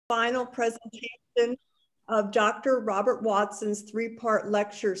final presentation of Dr. Robert Watson's three-part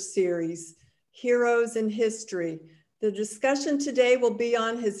lecture series, Heroes in History. The discussion today will be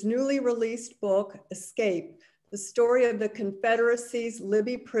on his newly released book, Escape, the story of the Confederacy's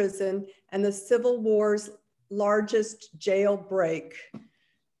Libby Prison and the Civil War's largest jailbreak.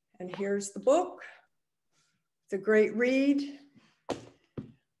 And here's the book. It's a great read.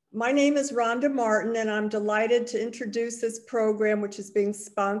 My name is Rhonda Martin, and I'm delighted to introduce this program, which is being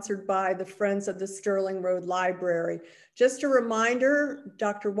sponsored by the Friends of the Stirling Road Library. Just a reminder,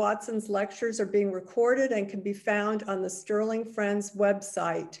 Dr. Watson's lectures are being recorded and can be found on the Stirling Friends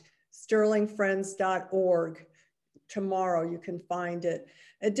website, stirlingfriends.org. Tomorrow you can find it.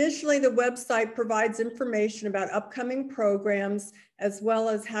 Additionally, the website provides information about upcoming programs as well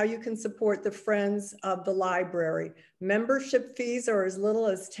as how you can support the Friends of the Library. Membership fees are as little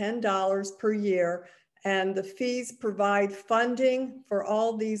as $10 per year, and the fees provide funding for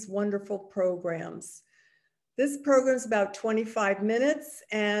all these wonderful programs. This program is about 25 minutes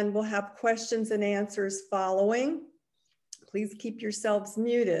and we'll have questions and answers following. Please keep yourselves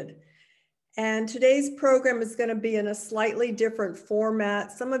muted. And today's program is going to be in a slightly different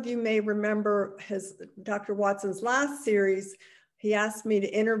format. Some of you may remember Dr. Watson's last series. He asked me to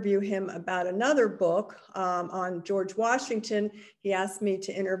interview him about another book on George Washington. He asked me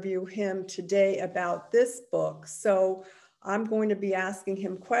to interview him today about this book. So I'm going to be asking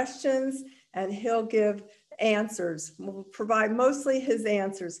him questions and he'll give answers. We'll provide mostly his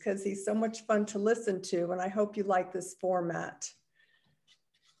answers because he's so much fun to listen to, and I hope you like this format.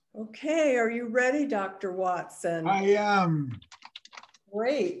 Okay, are you ready, Dr. Watson? I am.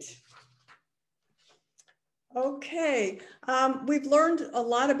 Great. Okay, we've learned a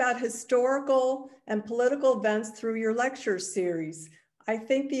lot about historical and political events through your lecture series. I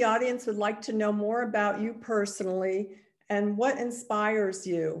think the audience would like to know more about you personally and what inspires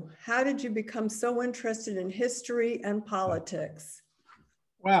you. How did you become so interested in history and politics?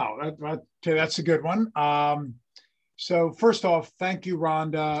 Wow, that's a good one. So first off, thank you,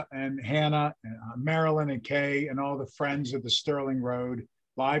 Rhonda and Hannah, Marilyn and Kay, and all the Friends of the Stirling Road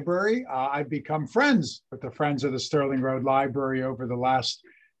Library. I've become friends with the Friends of the Stirling Road Library over the last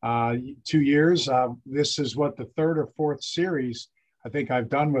 2 years. This is what the third or fourth series I think I've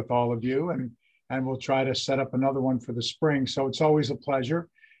done with all of you, and we'll try to set up another one for the spring. So it's always a pleasure.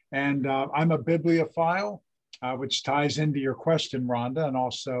 And I'm a bibliophile, which ties into your question, Rhonda, and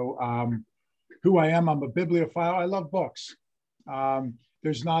also who I am. I'm a bibliophile. I love books.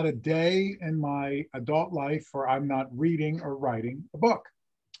 There's not a day in my adult life where I'm not reading or writing a book.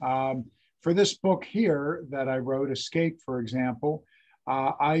 For this book here that I wrote, Escape, for example,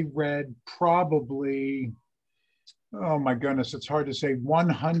 I read probably, oh my goodness, it's hard to say,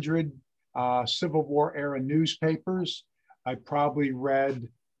 100 Civil War era newspapers. I probably read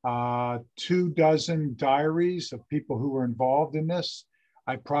 24 diaries of people who were involved in this.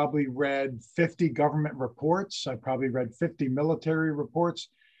 I probably read 50 government reports. I probably read 50 military reports.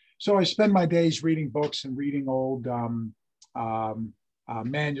 So I spend my days reading books and reading old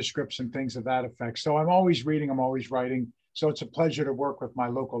manuscripts and things of that effect. So I'm always reading, I'm always writing. So it's a pleasure to work with my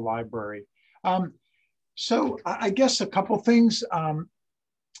local library. So I guess a couple things.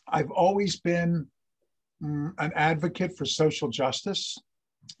 I've always been an advocate for social justice.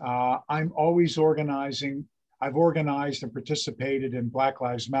 I'm always organizing. I've organized and participated in Black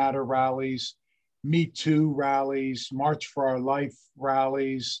Lives Matter rallies, Me Too rallies, March for Our Life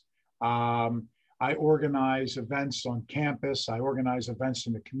rallies. I organize events on campus. I organize events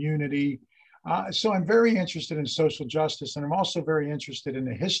in the community. So I'm very interested in social justice, and I'm also very interested in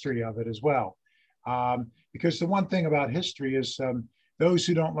the history of it as well. Because the one thing about history is those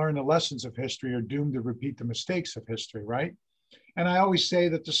who don't learn the lessons of history are doomed to repeat the mistakes of history, right? And I always say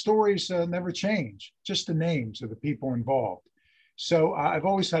that the stories never change, just the names of the people involved. So I've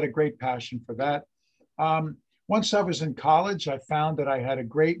always had a great passion for that. Once I was in college, I found that I had a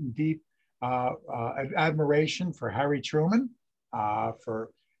great and deep admiration for Harry Truman, for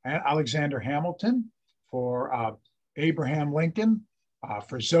Alexander Hamilton, for Abraham Lincoln,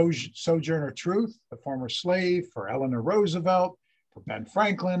 for Sojourner Truth, the former slave, for Eleanor Roosevelt, for Ben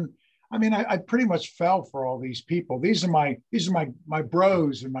Franklin. I mean, I pretty much fell for all these people. These are my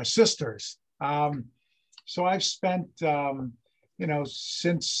bros and my sisters. So I've spent,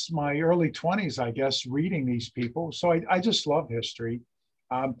 since my early 20s, I guess, reading these people. So I just love history.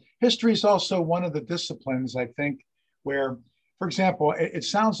 History is also one of the disciplines, I think, where, for example, it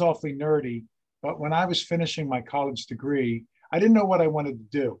sounds awfully nerdy, but when I was finishing my college degree, I didn't know what I wanted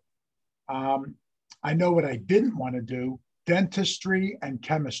to do. I know what I didn't want to do: dentistry and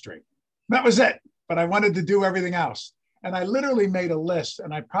chemistry. That was it, but I wanted to do everything else. And I literally made a list,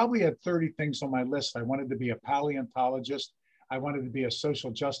 and I probably had 30 things on my list. I wanted to be a paleontologist. I wanted to be a social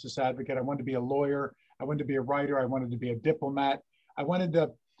justice advocate. I wanted to be a lawyer. I wanted to be a writer. I wanted to be a diplomat. I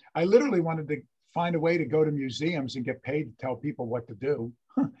literally wanted to find a way to go to museums and get paid to tell people what to do.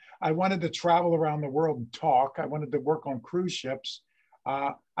 I wanted to travel around the world and talk. I wanted to work on cruise ships.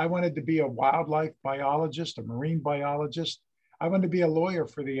 I wanted to be a wildlife biologist, a marine biologist. I wanted to be a lawyer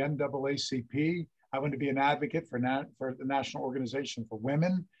for the NAACP. I wanted to be an advocate for the National Organization for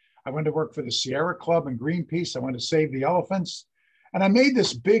Women. I wanted to work for the Sierra Club and Greenpeace. I wanted to save the elephants. And I made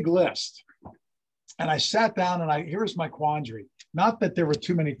this big list. And I sat down and here's my quandary. Not that there were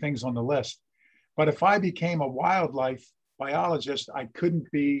too many things on the list, but if I became a wildlife biologist, I couldn't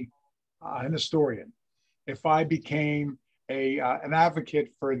be an historian. If I became an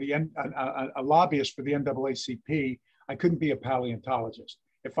advocate for a lobbyist for the NAACP, I couldn't be a paleontologist.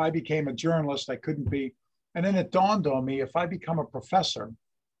 If I became a journalist, I couldn't be. And then it dawned on me, if I become a professor,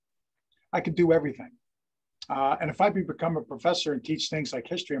 I could do everything. And if I become a professor and teach things like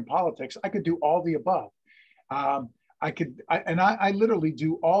history and politics, I could do all the above. I literally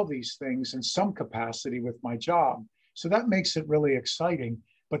do all these things in some capacity with my job. So that makes it really exciting.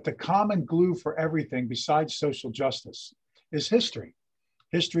 But the common glue for everything besides social justice is history.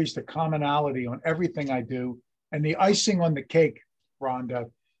 History is the commonality on everything I do. And the icing on the cake, Rhonda,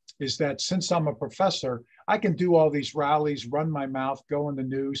 is that since I'm a professor, I can do all these rallies, run my mouth, go in the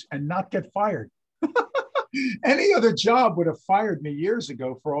news, and not get fired. Any other job would have fired me years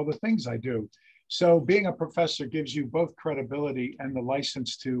ago for all the things I do. So being a professor gives you both credibility and the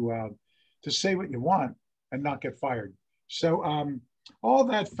license to say what you want and not get fired. So all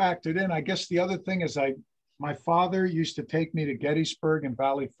that factored in. I guess the other thing is my father used to take me to Gettysburg and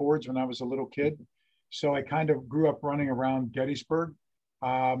Valley Forge when I was a little kid. So I kind of grew up running around Gettysburg.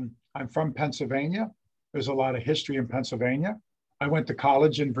 I'm from Pennsylvania. There's a lot of history in Pennsylvania. I went to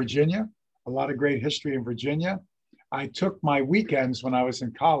college in Virginia, a lot of great history in Virginia. I took my weekends when I was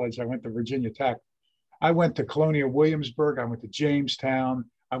in college. I went to Virginia Tech. I went to Colonial Williamsburg. I went to Jamestown.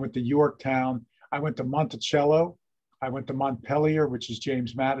 I went to Yorktown. I went to Monticello. I went to Montpelier, which is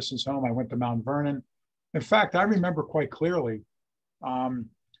James Madison's home. I went to Mount Vernon. In fact, I remember quite clearly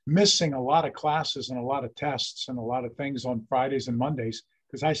missing a lot of classes and a lot of tests and a lot of things on Fridays and Mondays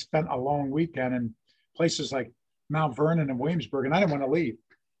because I spent a long weekend in places like Mount Vernon and Williamsburg, and I didn't want to leave.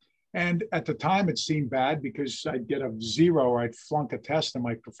 And at the time, it seemed bad because I'd get a 0 or I'd flunk a test and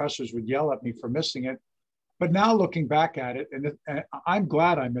my professors would yell at me for missing it. But now looking back at it, and I'm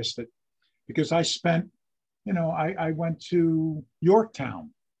glad I missed it because I spent, I went to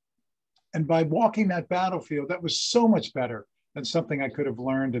Yorktown. And by walking that battlefield, that was so much better than something I could have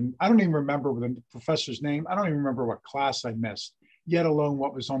learned. And I don't even remember the professor's name. I don't even remember what class I missed, yet alone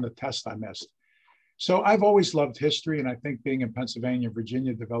what was on the test I missed. So I've always loved history. And I think being in Pennsylvania,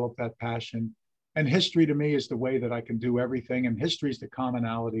 Virginia developed that passion. And history to me is the way that I can do everything. And history is the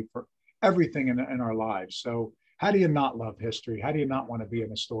commonality for everything in our lives. So how do you not love history? How do you not want to be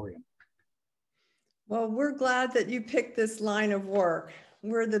an historian? Well, we're glad that you picked this line of work.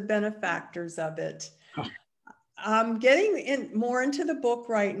 We're the benefactors of it. I'm getting more into the book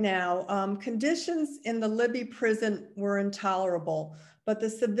right now. Conditions in the Libby prison were intolerable, but the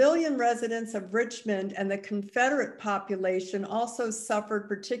civilian residents of Richmond and the Confederate population also suffered,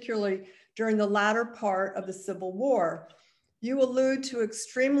 particularly during the latter part of the Civil War. You allude to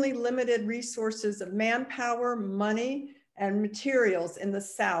extremely limited resources of manpower, money, and materials in the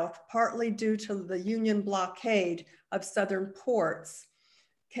South, partly due to the Union blockade of Southern ports.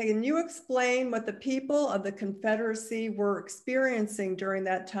 Can you explain what the people of the Confederacy were experiencing during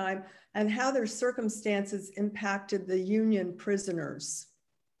that time and how their circumstances impacted the Union prisoners?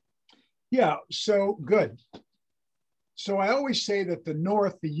 Yeah, so good. So I always say that the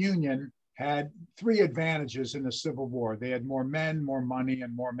North, the Union, had 3 advantages in the Civil War. They had more men, more money,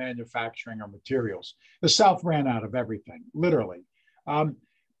 and more manufacturing or materials. The South ran out of everything, literally.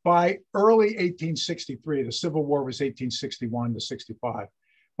 By early 1863, the Civil War was 1861 to 65.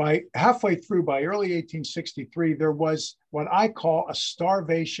 By early 1863, there was what I call a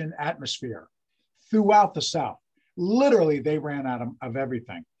starvation atmosphere throughout the South. Literally, they ran out of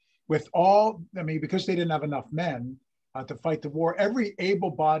everything. Because they didn't have enough men to fight the war, every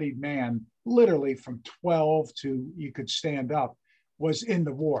able-bodied man, literally from 12 to you could stand up, was in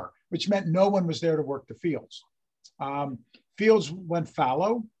the war, which meant no one was there to work the fields. Fields went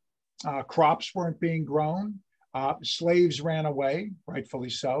fallow, crops weren't being grown, slaves ran away, rightfully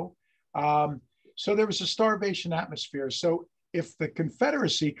so. So there was a starvation atmosphere. So if the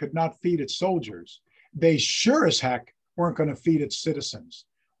Confederacy could not feed its soldiers, they sure as heck weren't going to feed its citizens.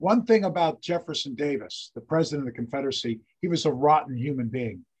 One thing about Jefferson Davis, the president of the Confederacy, he was a rotten human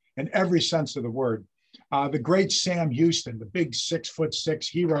being in every sense of the word. The great Sam Houston, the big 6'6"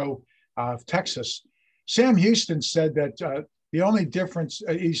 hero of Texas, Sam Houston said that the only difference,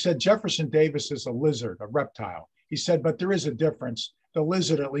 he said Jefferson Davis is a lizard, a reptile. He said, but there is a difference. The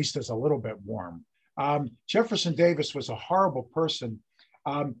lizard at least is a little bit warm. Jefferson Davis was a horrible person.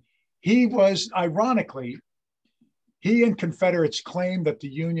 He was, ironically, he and Confederates claimed that the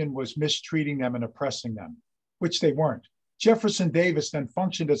Union was mistreating them and oppressing them, which they weren't. Jefferson Davis then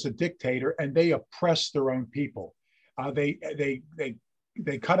functioned as a dictator, and they oppressed their own people. They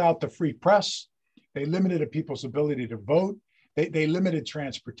cut out the free press. They limited people's ability to vote. They limited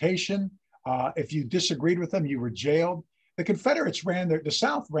transportation. If you disagreed with them, you were jailed. The Confederates the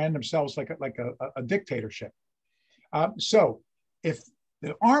South ran themselves like a dictatorship. So if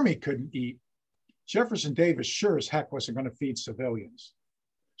the army couldn't eat, Jefferson Davis sure as heck wasn't going to feed civilians.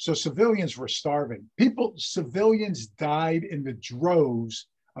 So civilians were starving. Civilians died in the droves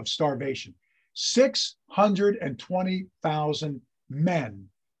of starvation. 620,000 men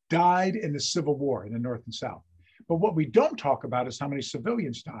died in the Civil War in the North and South. But what we don't talk about is how many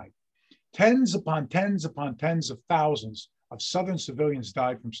civilians died. Tens upon tens upon tens of thousands of Southern civilians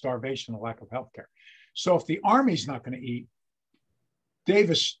died from starvation and lack of health care. So if the Army's not going to eat,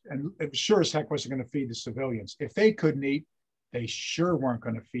 Davis and sure as heck wasn't going to feed the civilians. If they couldn't eat, they sure weren't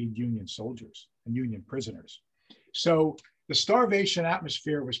going to feed Union soldiers and Union prisoners. So the starvation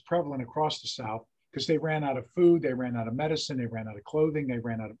atmosphere was prevalent across the South because they ran out of food, they ran out of medicine, they ran out of clothing, they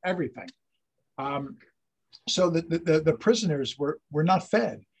ran out of everything. So the prisoners were not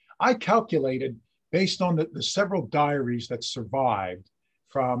fed. I calculated, based on the several diaries that survived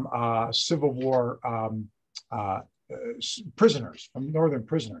from Civil War prisoners, from Northern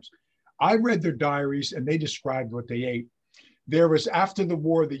prisoners. I read their diaries and they described what they ate. There was, after the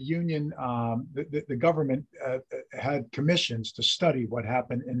war, the Union, the government had commissions to study what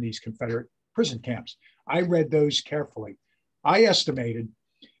happened in these Confederate prison camps. I read those carefully. I estimated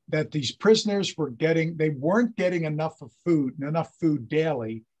that these prisoners they weren't getting enough food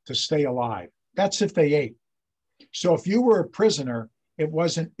daily to stay alive. That's if they ate. So if you were a prisoner, it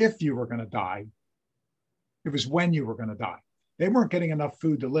wasn't if you were going to die, it was when you were going to die. They weren't getting enough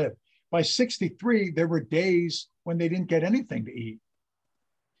food to live. By 1963, there were days when they didn't get anything to eat.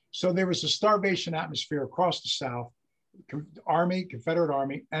 So there was a starvation atmosphere across the South, Army, Confederate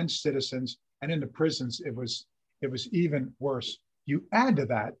Army, and citizens, and in the prisons, it was even worse. You add to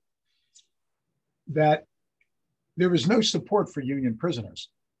that there was no support for Union prisoners.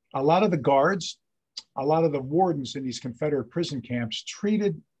 A lot of the guards, a lot of the wardens in these Confederate prison camps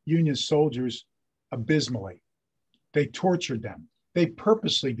treated Union soldiers abysmally. They tortured them. They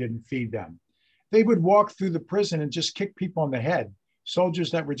purposely didn't feed them. They would walk through the prison and just kick people on the head, soldiers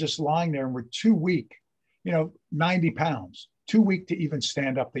that were just lying there and were too weak, 90 pounds, too weak to even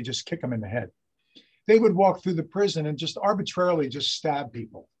stand up. They just kick them in the head. They would walk through the prison and just arbitrarily just stab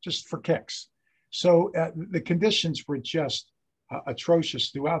people, just for kicks. So the conditions were just atrocious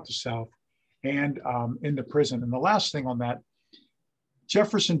throughout the South and in the prison. And the last thing on that,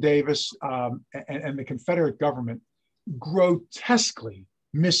 Jefferson Davis and the Confederate government grotesquely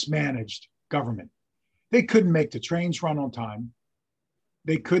mismanaged government. They couldn't make the trains run on time.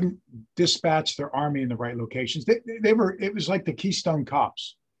 They couldn't dispatch their army in the right locations. It was like the Keystone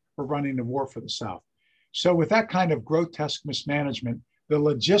Cops were running the war for the South. So with that kind of grotesque mismanagement, the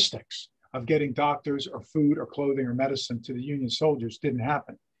logistics of getting doctors or food or clothing or medicine to the Union soldiers didn't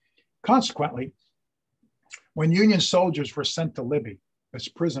happen. Consequently, when Union soldiers were sent to Libby, this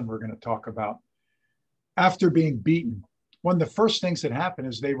prison we're going to talk about, after being beaten, one of the first things that happened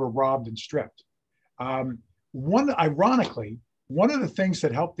is they were robbed and stripped. Ironically, one of the things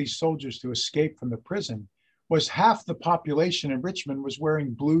that helped these soldiers to escape from the prison was half the population in Richmond was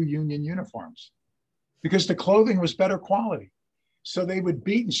wearing blue Union uniforms because the clothing was better quality. So they would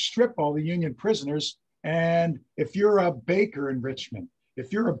beat and strip all the Union prisoners. And if you're a baker in Richmond,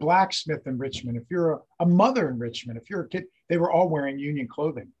 if you're a blacksmith in Richmond, if you're a mother in Richmond, if you're a kid, they were all wearing Union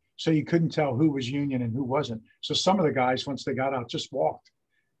clothing. So you couldn't tell who was Union and who wasn't. So some of the guys, once they got out, just walked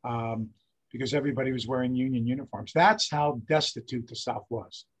because everybody was wearing Union uniforms. That's how destitute the South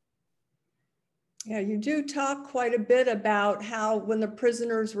was. Yeah, you do talk quite a bit about how when the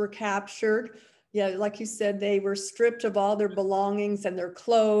prisoners were captured, yeah, like you said, they were stripped of all their belongings and their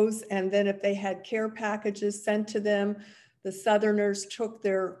clothes. And then if they had care packages sent to them, the Southerners took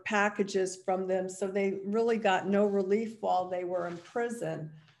their packages from them. So they really got no relief while they were in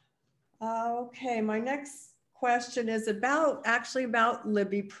prison. Okay, my next question is about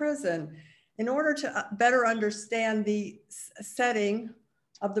Libby Prison. In order to better understand the setting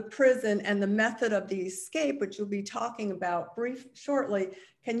of the prison and the method of the escape, which you'll be talking about shortly.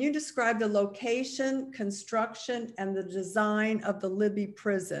 Can you describe the location, construction, and the design of the Libby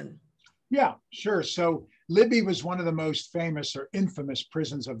Prison? Yeah, sure. So Libby was one of the most famous or infamous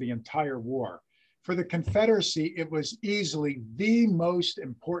prisons of the entire war. For the Confederacy, it was easily the most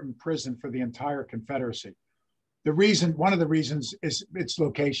important prison for the entire Confederacy. One of the reasons is its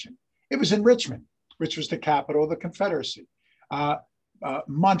location. It was in Richmond, which was the capital of the Confederacy.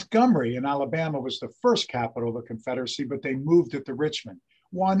 Montgomery in Alabama was the first capital of the Confederacy, but they moved it to Richmond.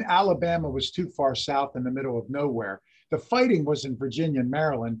 Alabama was too far south in the middle of nowhere. The fighting was in Virginia and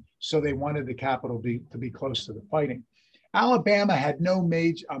Maryland, so they wanted the capital to be close to the fighting.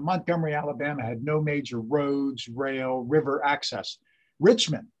 Montgomery, Alabama had no major roads, rail, river access.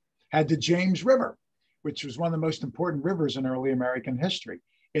 Richmond had the James River, which was one of the most important rivers in early American history.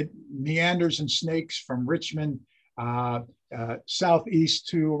 It meanders and snakes from Richmond southeast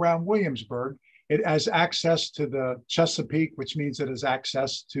to around Williamsburg. It has access to the Chesapeake, which means it has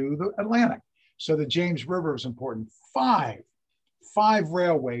access to the Atlantic. So the James River is important. Five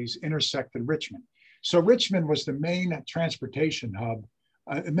railways intersected Richmond. So Richmond was the main transportation hub,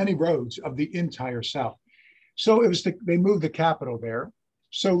 many roads of the entire South. So they moved the capital there.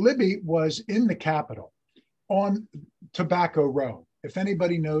 So Libby was in the capital on Tobacco Row. If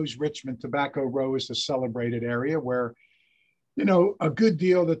anybody knows Richmond, Tobacco Row is the celebrated area where, a good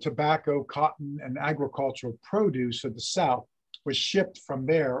deal of the tobacco, cotton, and agricultural produce of the South was shipped from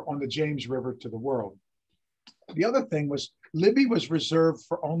there on the James River to the world. The other thing was Libby was reserved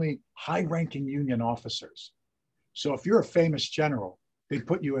for only high-ranking Union officers. So if you're a famous general, they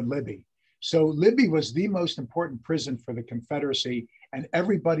put you in Libby. So Libby was the most important prison for the Confederacy, and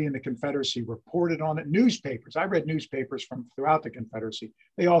everybody in the Confederacy reported on it. Newspapers, I read newspapers from throughout the Confederacy.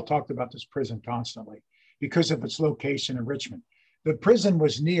 They all talked about this prison constantly because of its location in Richmond. The prison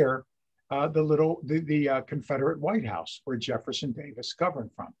was near the Confederate White House where Jefferson Davis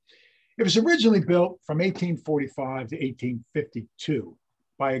governed from. It was originally built from 1845 to 1852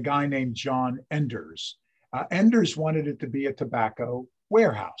 by a guy named John Enders. Enders wanted it to be a tobacco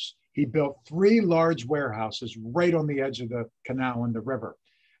warehouse. He built 3 large warehouses right on the edge of the canal and the river.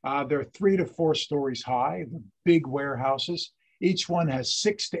 They're 3 to 4 stories high, the big warehouses. Each one has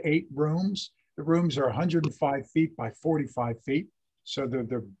 6 to 8 rooms. The rooms are 105 feet by 45 feet. So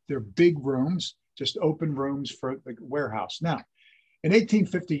they're big rooms, just open rooms for the warehouse. Now, in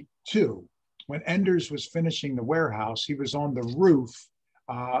 1852, when Enders was finishing the warehouse, he was on the roof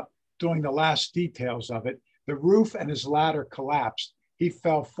doing the last details of it. The roof and his ladder collapsed. He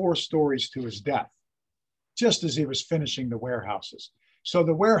fell 4 stories to his death, just as he was finishing the warehouses. So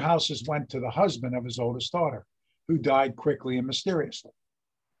the warehouses went to the husband of his oldest daughter, who died quickly and mysteriously.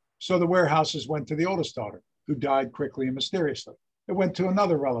 So the warehouses went to the oldest daughter, who died quickly and mysteriously. It went to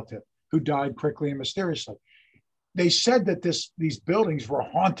another relative, who died quickly and mysteriously. They said that these buildings were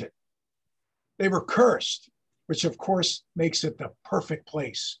haunted. They were cursed, which of course makes it the perfect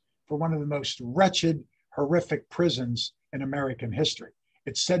place for one of the most wretched, horrific prisons in American history.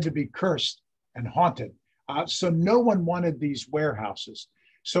 It's said to be cursed and haunted. So no one wanted these warehouses.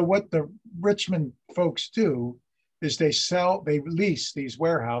 So what the Richmond folks do is they lease these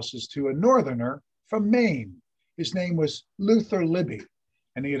warehouses to a northerner from Maine. His name was Luther Libby,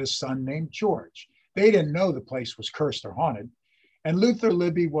 and he had a son named George. They didn't know the place was cursed or haunted. And Luther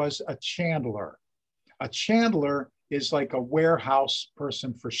Libby was a chandler. A chandler is like a warehouse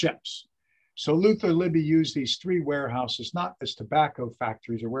person for ships. So Luther Libby used these 3 warehouses, not as tobacco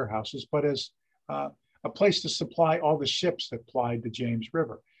factories or warehouses, but as a place to supply all the ships that plied the James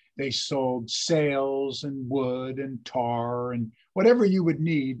River. They sold sails and wood and tar and whatever you would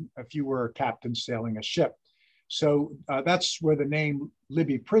need if you were a captain sailing a ship. So that's where the name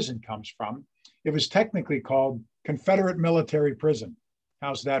Libby Prison comes from. It was technically called Confederate Military Prison.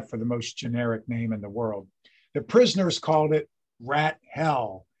 How's that for the most generic name in the world? The prisoners called it Rat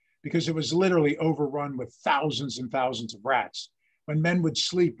Hell because it was literally overrun with thousands and thousands of rats. When men would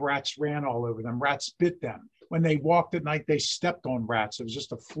sleep, rats ran all over them. Rats bit them. When they walked at night, they stepped on rats. It was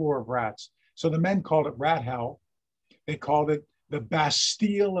just a floor of rats. So the men called it Rat Hell. They called it the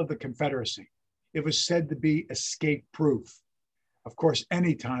Bastille of the Confederacy. It was said to be escape-proof. Of course,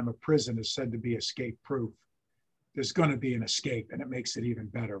 anytime a prison is said to be escape-proof, there's going to be an escape, and it makes it even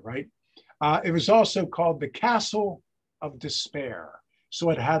better, right? It was also called the Castle of Despair. So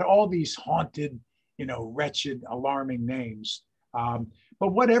it had all these haunted, wretched, alarming names.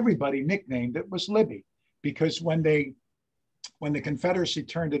 But what everybody nicknamed it was Libby, because when the Confederacy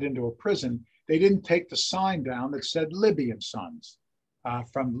turned it into a prison, they didn't take the sign down that said Libby and Sons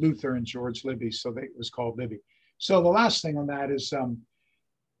from Luther and George Libby. So it was called Libby. So the last thing on that is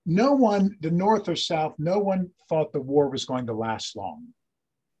No one, the North or South, no one thought the war was going to last long.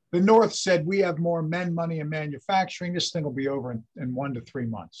 The North said, we have more men, money, and manufacturing. This thing will be over in 1 to 3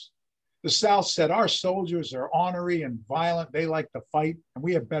 months. The South said, our soldiers are ornery and violent. They like to fight, and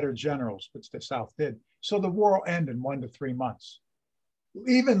we have better generals, which the South did. So the war will end in 1 to 3 months.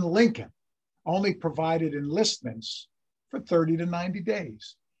 Even Lincoln only provided enlistments for 30 to 90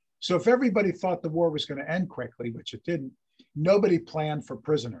 days. So if everybody thought the war was going to end quickly, which it didn't, nobody planned for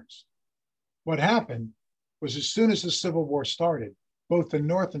prisoners. What happened was as soon as the Civil War started, both the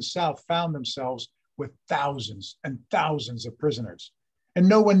North and South found themselves with thousands and thousands of prisoners, and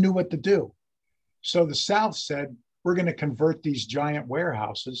no one knew what to do. So the South said, we're going to convert these giant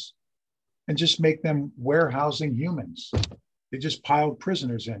warehouses and just make them warehousing humans. They just piled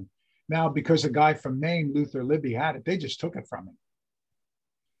prisoners in. Now, because a guy from Maine, Luther Libby, had it, they just took it from him.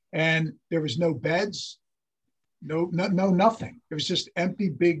 And there was no beds, no, nothing. It was just empty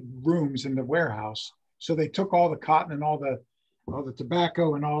big rooms in the warehouse. So they took all the cotton and all the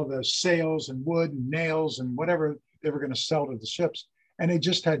tobacco and all the sails and wood and nails and whatever they were going to sell to the ships. And they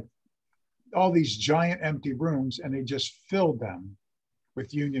just had all these giant empty rooms, and they just filled them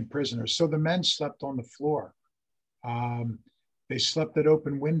with Union prisoners. So the men slept on the floor. They slept at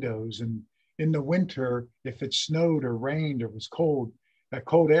open windows. And in the winter, if it snowed or rained or was cold, that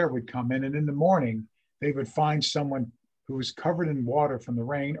cold air would come in. And in the morning, they would find someone who was covered in water from the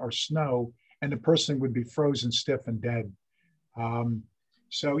rain or snow, and the person would be frozen stiff and dead.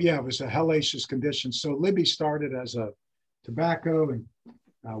 So yeah, it was a hellacious condition. So Libby started as a tobacco and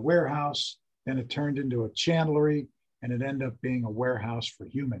warehouse, then it turned into a chandlery, and it ended up being a warehouse for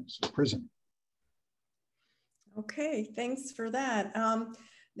humans, a prison. Okay, thanks for that.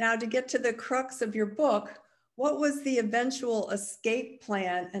 Now to get to the crux of your book, what was the eventual escape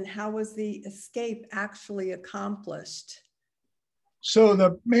plan and how was the escape actually accomplished? So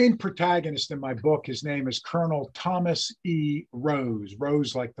the main protagonist in my book, his name is Colonel Thomas E. Rose,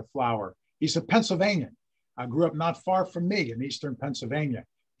 Rose like the flower. He's a Pennsylvanian. I grew up not far from me in eastern Pennsylvania.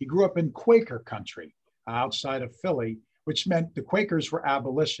 He grew up in Quaker country outside of Philly, which meant the Quakers were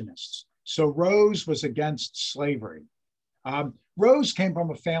abolitionists. So Rose was against slavery. Rose came from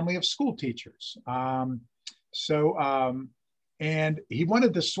a family of school teachers. And he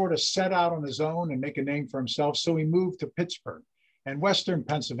wanted to sort of set out on his own and make a name for himself. So he moved to Pittsburgh. And Western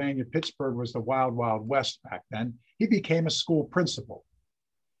Pennsylvania, Pittsburgh was the wild, wild west back then. He became a school principal.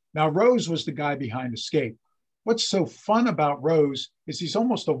 Now, Rose was the guy behind Escape. What's so fun about Rose is he's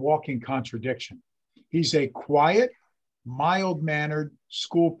almost a walking contradiction. He's a quiet, mild-mannered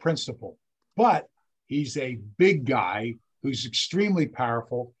school principal, but he's a big guy who's extremely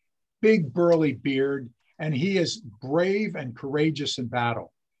powerful, big burly beard, and he is brave and courageous in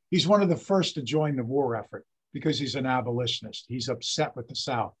battle. He's one of the first to join the war effort because he's an abolitionist. He's upset with the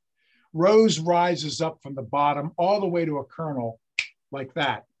South. Rose rises up from the bottom all the way to a colonel like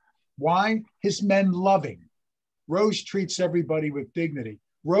that. Why? His men love him. Rose treats everybody with dignity.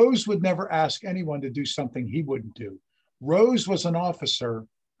 Rose would never ask anyone to do something he wouldn't do. Rose was an officer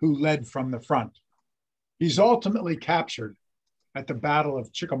who led from the front. He's ultimately captured at the Battle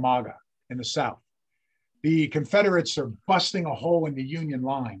of Chickamauga in the South. The Confederates are busting a hole in the Union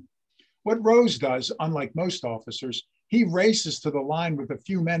line. What Rose does, unlike most officers, he races to the line with a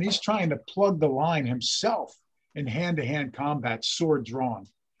few men. He's trying to plug the line himself in hand-to-hand combat, sword drawn.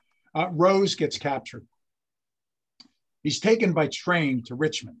 Rose gets captured. He's taken by train to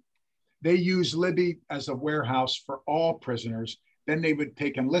Richmond. They use Libby as a warehouse for all prisoners. Then they would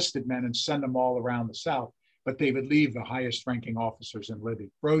take enlisted men and send them all around the South, but they would leave the highest ranking officers in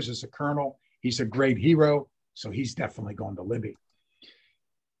Libby. Rose is a colonel. He's a great hero, so he's definitely going to Libby.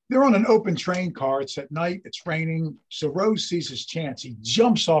 They're on an open train car. It's at night. It's raining. So Rose sees his chance. He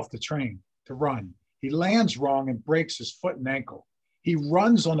jumps off the train to run. He lands wrong and breaks his foot and ankle. He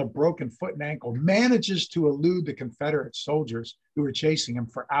runs on a broken foot and ankle, manages to elude the Confederate soldiers who were chasing him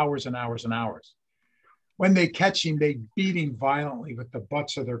for hours and hours and hours. When they catch him, they beat him violently with the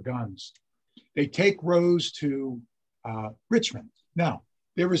butts of their guns. They take Rose to Richmond. Now,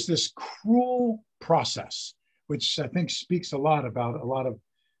 there was this cruel process, which I think speaks a lot about a lot of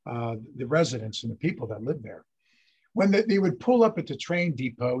the residents and the people that live there. When they would pull up at the train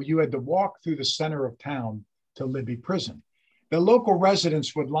depot, you had to walk through the center of town to Libby Prison. The local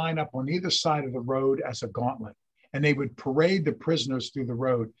residents would line up on either side of the road as a gauntlet, and they would parade the prisoners through the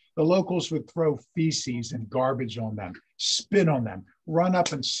road. The locals would throw feces and garbage on them, spit on them, run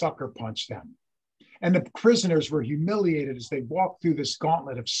up and sucker punch them. And the prisoners were humiliated as they walked through this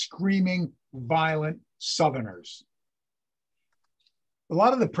gauntlet of screaming, violent Southerners. A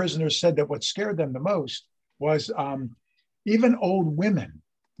lot of the prisoners said that what scared them the most was even old women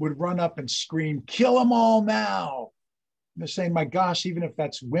would run up and scream, "Kill them all now." And they're saying, my gosh, even if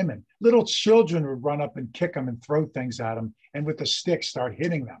that's women, little children would run up and kick them and throw things at them and with the stick start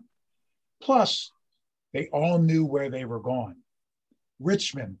hitting them. Plus, they all knew where they were going.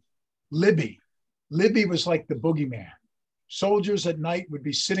 Richmond, Libby. Libby was like the boogeyman. Soldiers at night would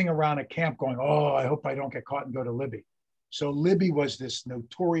be sitting around a camp going, "Oh, I hope I don't get caught and go to Libby." So Libby was this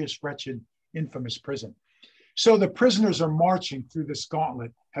notorious, wretched, infamous prison. So the prisoners are marching through this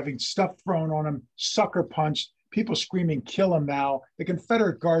gauntlet, having stuff thrown on them, sucker punched, people screaming, "Kill him now." The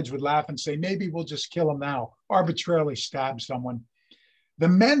Confederate guards would laugh and say, "Maybe we'll just kill him now," arbitrarily stab someone. The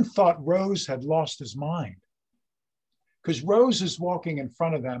men thought Rose had lost his mind because Rose is walking in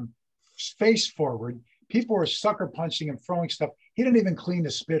front of them, face forward. People are sucker punching and throwing stuff. He didn't even clean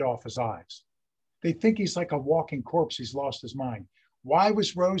the spit off his eyes. They think he's like a walking corpse. He's lost his mind. Why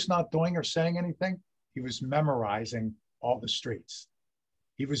was Rose not doing or saying anything? He was memorizing all the streets.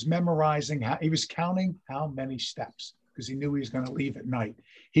 He was memorizing, he was counting how many steps because he knew he was going to leave at night.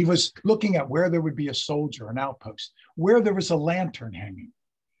 He was looking at where there would be a soldier, an outpost, where there was a lantern hanging.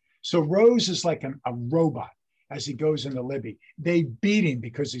 So Rose is like a robot as he goes into Libby. They beat him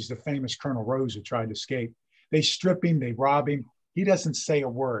because he's the famous Colonel Rose who tried to escape. They strip him, they rob him. He doesn't say a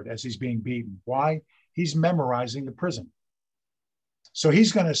word as he's being beaten. Why? He's memorizing the prison. So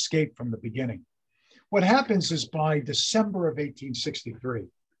he's going to escape from the beginning. What happens is by December of 1863,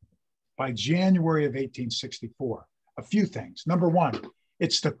 by January of 1864, a few things. Number one,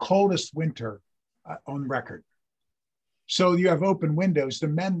 it's the coldest winter on record. So you have open windows. The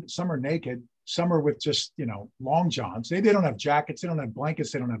men, some are naked, some are with just, long johns. They don't have jackets, they don't have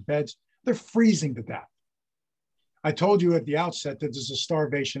blankets, they don't have beds. They're freezing to death. I told you at the outset that there's a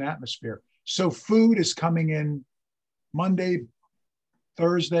starvation atmosphere. So food is coming in Monday,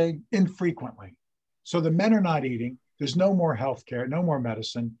 Thursday, infrequently. So the men are not eating. There's no more health care, no more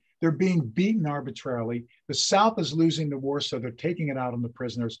medicine. They're being beaten arbitrarily. The South is losing the war, so they're taking it out on the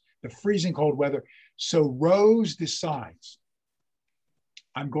prisoners, the freezing cold weather. So Rose decides,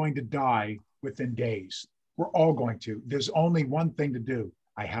 I'm going to die within days. We're all going to. There's only one thing to do.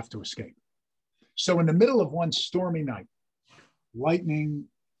 I have to escape. So in the middle of one stormy night, lightning,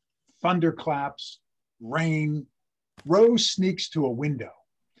 thunderclaps, rain, Rose sneaks to a window.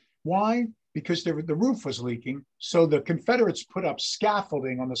 Why? Because the roof was leaking. So the Confederates put up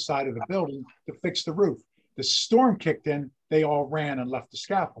scaffolding on the side of the building to fix the roof. The storm kicked in. They all ran and left the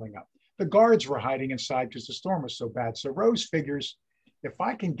scaffolding up. The guards were hiding inside because the storm was so bad. So Rose figures, if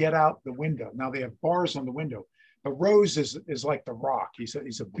I can get out the window, now they have bars on the window, but Rose is like the Rock. He's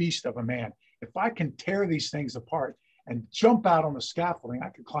a beast of a man. If I can tear these things apart and jump out on the scaffolding, I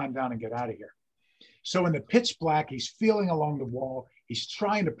could climb down and get out of here. So in the pitch black, he's feeling along the wall. He's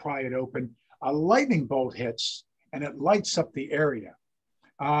trying to pry it open. A lightning bolt hits and it lights up the area.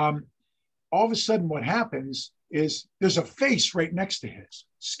 All of a sudden, what happens is there's a face right next to his.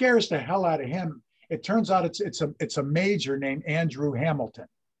 Scares the hell out of him. It turns out it's a major named Andrew Hamilton,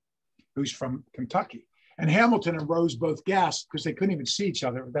 who's from Kentucky. And Hamilton and Rose both gasped because they couldn't even see each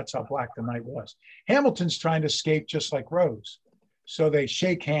other. That's how black the night was. Hamilton's trying to escape just like Rose. So they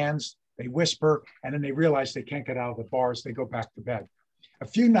shake hands, they whisper, and then they realize they can't get out of the bars. They go back to bed.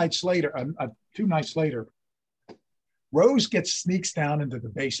 2 nights later, Rose sneaks down into the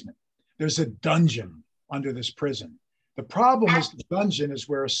basement. There's a dungeon under this prison. The problem is the dungeon is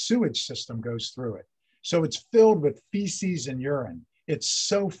where a sewage system goes through it. So it's filled with feces and urine. It's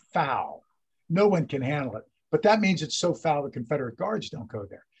so foul. No one can handle it. But that means it's so foul the Confederate guards don't go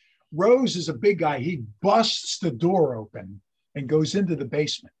there. Rose is a big guy. He busts the door open and goes into the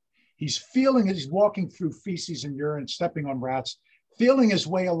basement. He's walking through feces and urine, stepping on rats, feeling his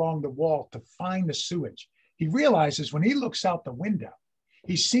way along the wall to find the sewage. He realizes when he looks out the window,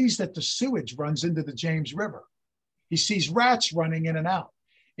 he sees that the sewage runs into the James River. He sees rats running in and out.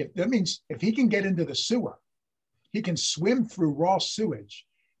 That means if he can get into the sewer, he can swim through raw sewage,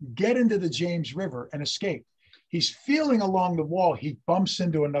 get into the James River and escape. He's feeling along the wall. He bumps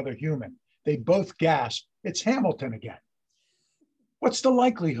into another human. They both gasp. It's Hamilton again. What's the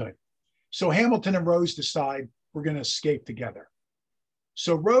likelihood? So Hamilton and Rose decide we're going to escape together.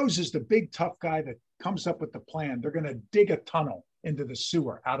 So Rose is the big tough guy that comes up with the plan. They're going to dig a tunnel into the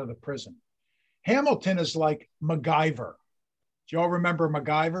sewer out of the prison. Hamilton is like MacGyver. Do you all remember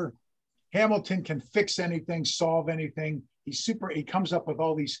MacGyver? Hamilton can fix anything, solve anything. He comes up with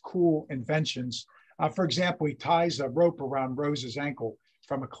all these cool inventions. For example, he ties a rope around Rose's ankle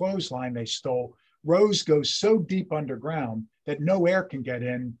from a clothesline they stole. Rose goes so deep underground that no air can get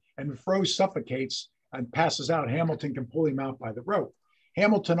in. And if Rose suffocates and passes out, Hamilton can pull him out by the rope.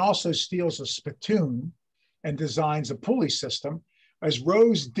 Hamilton also steals a spittoon and designs a pulley system, As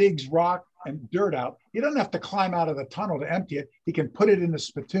Rose digs rock and dirt out, he doesn't have to climb out of the tunnel to empty it. He can put it in the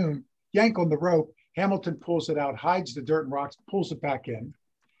spittoon, yank on the rope. Hamilton pulls it out, hides the dirt and rocks, pulls it back in.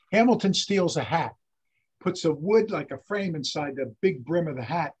 Hamilton steals a hat, puts a wood like a frame inside the big brim of the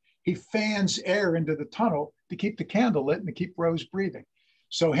hat. He fans air into the tunnel to keep the candle lit and to keep Rose breathing.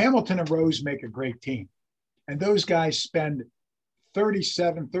 So Hamilton and Rose make a great team. And those guys spend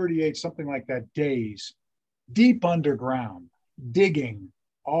 37, 38, something like that, days deep underground, digging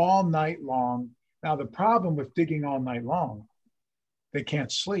all night long. Now, the problem with digging all night long, they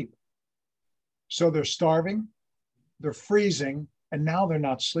can't sleep. So they're starving, they're freezing, and now they're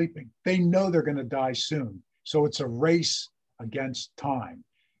not sleeping. They know they're going to die soon. So it's a race against time.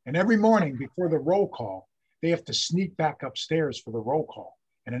 And every morning before the roll call, they have to sneak back upstairs for the roll call.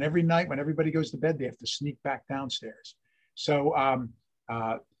 And then every night when everybody goes to bed, they have to sneak back downstairs. So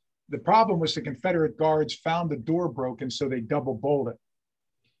the problem was the Confederate guards found the door broken, so they double bolted.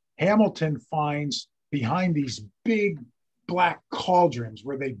 Hamilton finds behind these big black cauldrons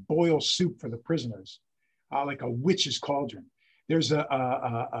where they boil soup for the prisoners, like a witch's cauldron. There's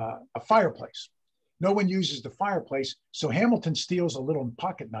a fireplace. No one uses the fireplace, so Hamilton steals a little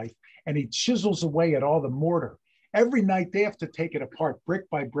pocket knife and he chisels away at all the mortar. Every night they have to take it apart, brick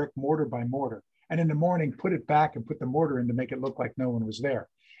by brick, mortar by mortar, and in the morning put it back and put the mortar in to make it look like no one was there.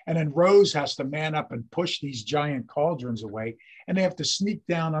 And then Rose has to man up and push these giant cauldrons away, and they have to sneak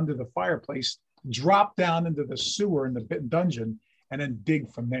down under the fireplace, drop down into the sewer in the dungeon, and then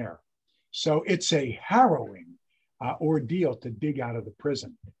dig from there. So it's a harrowing ordeal to dig out of the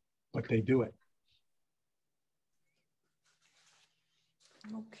prison, but they do it.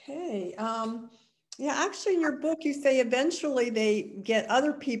 Okay. Yeah, actually in your book, you say eventually they get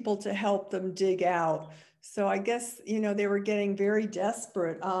other people to help them dig out. So I guess, you know, they were getting very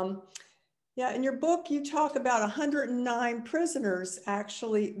desperate. Yeah, in your book, you talk about 109 prisoners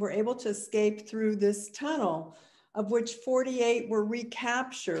actually were able to escape through this tunnel, of which 48 were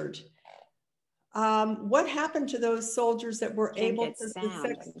recaptured. What happened to those soldiers that were able to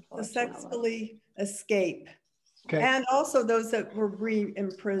successfully escape? Okay. And also those that were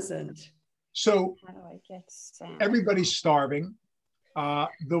re-imprisoned. So everybody's starving.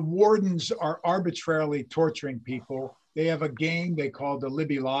 The wardens are arbitrarily torturing people. They have a game they call the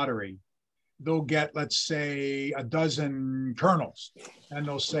Libby lottery. They'll get, let's say, a dozen colonels, and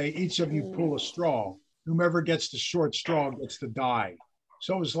they'll say, each of you pull a straw. Whomever gets the short straw gets to die.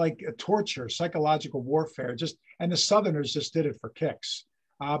 So it was like a torture, psychological warfare, and the Southerners just did it for kicks.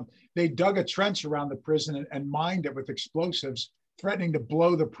 They dug a trench around the prison and mined it with explosives, threatening to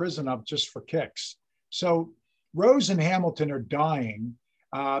blow the prison up just for kicks. So Rose and Hamilton are dying.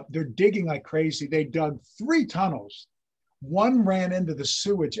 They're digging like crazy. They dug 3 tunnels. One ran into the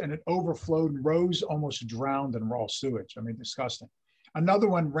sewage and it overflowed, and Rose almost drowned in raw sewage. I mean, disgusting. Another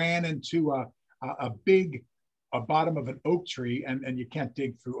one ran into a big bottom of an oak tree, and you can't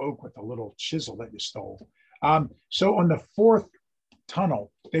dig through oak with a little chisel that you stole. So on the 4th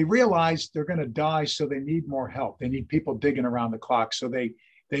tunnel, they realized they're going to die, so they need more help. They need people digging around the clock. So they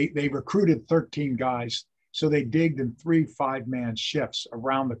recruited 13 guys. So they digged in 3 5-man shifts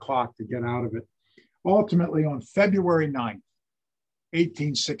around the clock to get out of it. Ultimately, on February 9th,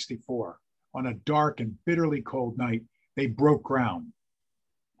 1864, on a dark and bitterly cold night, they broke ground.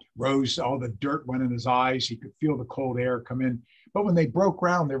 Rose, all the dirt went in his eyes. He could feel the cold air come in. But when they broke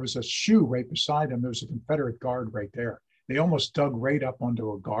ground, there was a shoe right beside him. There was a Confederate guard right there. They almost dug right up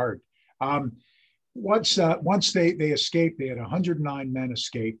onto a guard. Once they escaped, they had 109 men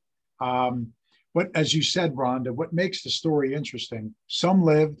escape. But as you said, Rhonda, what makes the story interesting, some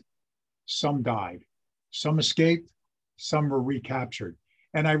lived, some died. Some escaped, some were recaptured.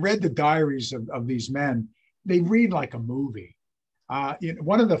 And I read the diaries of these men. They read like a movie.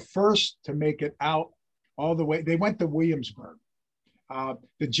 One of the first to make it out all the way, they went to Williamsburg.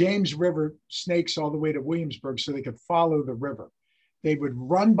 The James River snakes all the way to Williamsburg so they could follow the river. They would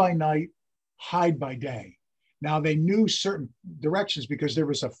run by night, hide by day. Now they knew certain directions because there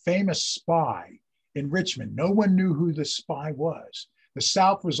was a famous spy in Richmond. No one knew who the spy was. The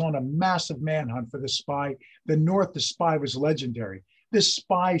South was on a massive manhunt for the spy. The North, the spy was legendary. This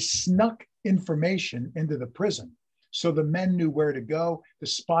spy snuck information into the prison. So the men knew where to go. The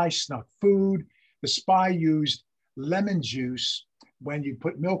spy snuck food. The spy used lemon juice. When you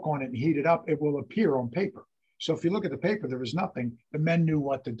put milk on it and heat it up, it will appear on paper. So if you look at the paper, there was nothing. The men knew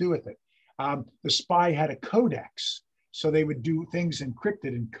what to do with it. The spy had a codex. So they would do things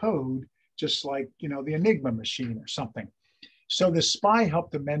encrypted in code, just like, the Enigma machine or something. So the spy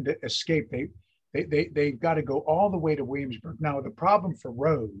helped the men to escape. They got to go all the way to Williamsburg. Now, the problem for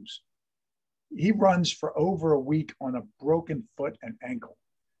Rose He runs for over a week on a broken foot and ankle,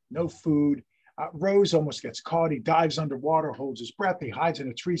 no food. Rose almost gets caught. He dives underwater, holds his breath. He hides in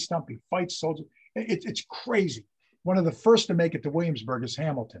a tree stump. He fights soldiers. It's crazy. One of the first to make it to Williamsburg is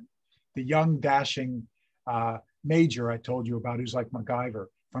Hamilton, the young, dashing major I told you about, who's like MacGyver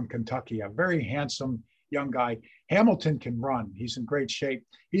from Kentucky, a very handsome young guy. Hamilton can run. He's in great shape.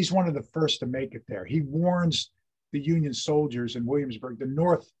 He's one of the first to make it there. He warns the Union soldiers in Williamsburg. The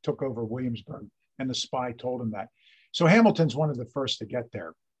North took over Williamsburg, and the spy told him that. So Hamilton's one of the first to get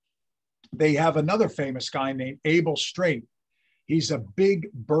there. They have another famous guy named Abel Strait. He's a big,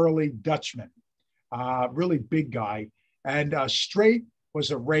 burly Dutchman, really big guy. And Strait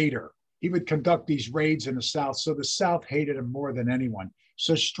was a raider. He would conduct these raids in the South, so the South hated him more than anyone.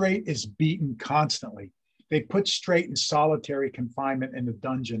 So Strait is beaten constantly. They put Strait in solitary confinement in the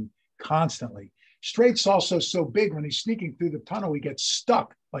dungeon constantly. Strait's also so big, when he's sneaking through the tunnel, he gets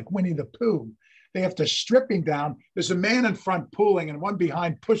stuck like Winnie the Pooh. They have to strip him down. There's a man in front pulling and one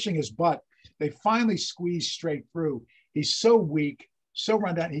behind pushing his butt. They finally squeeze Strait through. He's so weak, so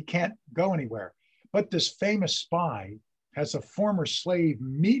run down, he can't go anywhere. But this famous spy has a former slave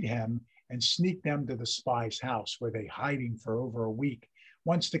meet him and sneak them to the spy's house, where they hide him for over a week.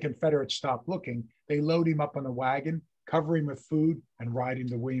 Once the Confederates stop looking, they load him up on the wagon, cover him with food, and ride him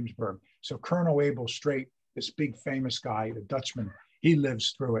to Williamsburg. So Colonel Abel Strait, this big famous guy, the Dutchman, he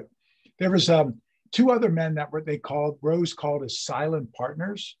lives through it. There was two other men that Rose called as silent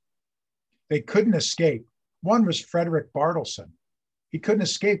partners. They couldn't escape. One was Frederick Bartleson. He couldn't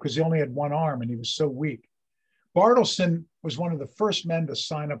escape because he only had one arm and he was so weak. Bartleson was one of the first men to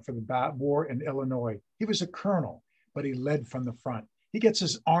sign up for the war in Illinois. He was a colonel, but he led from the front. He gets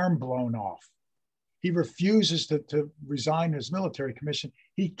his arm blown off. He refuses to resign his military commission.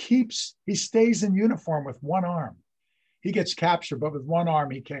 He stays in uniform with one arm. He gets captured, but with one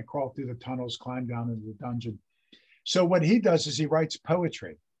arm, he can't crawl through the tunnels, climb down into the dungeon. So what he does is he writes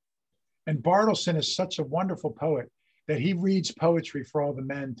poetry. And Bartleson is such a wonderful poet that he reads poetry for all the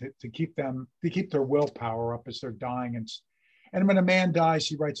men to keep their willpower up as they're dying. And when a man dies,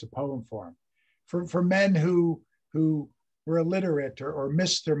 he writes a poem for him. For men who were illiterate or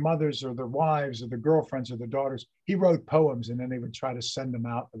missed their mothers or their wives or their girlfriends or their daughters, he wrote poems, and then they would try to send them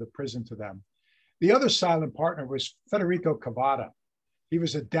out of the prison to them. The other silent partner was Federico Cavada. He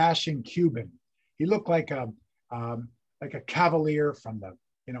was a dashing Cuban. He looked like a cavalier from the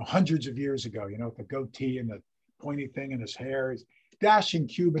hundreds of years ago, with the goatee and the pointy thing in his hair. He's dashing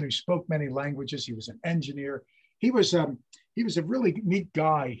Cuban who spoke many languages. He was an engineer. He was a really neat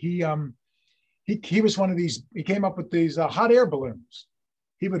guy. He was one of these. He came up with these hot air balloons.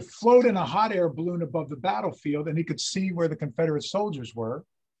 He would float in a hot air balloon above the battlefield, and he could see where the Confederate soldiers were.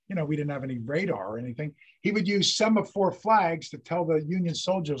 We didn't have any radar or anything. He would use semaphore flags to tell the Union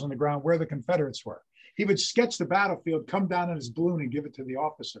soldiers on the ground where the Confederates were. He would sketch the battlefield, come down in his balloon, and give it to the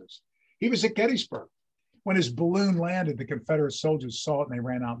officers. He was at Gettysburg. When his balloon landed, the Confederate soldiers saw it, and they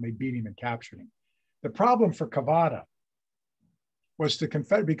ran out and they beat him and captured him. The problem for Cavada was the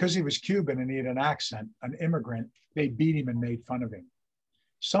Confederate, because he was Cuban and he had an accent, an immigrant, they beat him and made fun of him.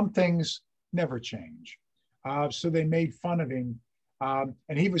 Some things never change. So they made fun of him.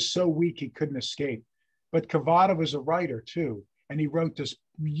 And he was so weak he couldn't escape. But Cavada was a writer too, and he wrote this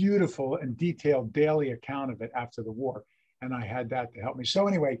beautiful and detailed daily account of it after the war. And I had that to help me. So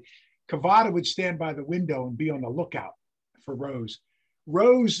anyway, Cavada would stand by the window and be on the lookout for Rose.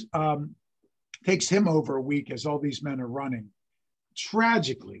 Rose takes him over a week as all these men are running.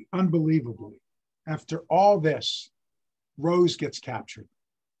 Tragically, unbelievably, after all this, Rose gets captured.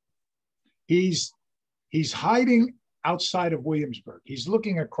 He's hiding outside of Williamsburg. He's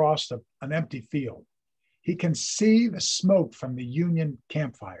looking across an empty field. He can see the smoke from the Union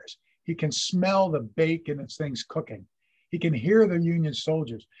campfires. He can smell the bacon and things cooking. He can hear the Union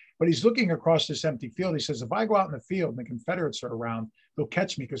soldiers, but he's looking across this empty field. He says, if I go out in the field and the Confederates are around, they'll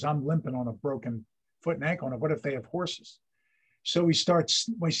catch me because I'm limping on a broken foot and ankle. And what if they have horses? So he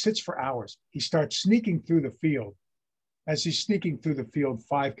sits for hours. He starts sneaking through the field. As he's sneaking through the field,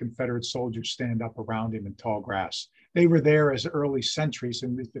 5 Confederate soldiers stand up around him in tall grass. They were there as early sentries,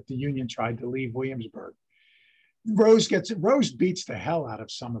 and if the Union tried to leave Williamsburg. Rose beats the hell out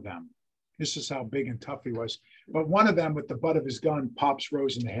of some of them. This is how big and tough he was. But one of them, with the butt of his gun, pops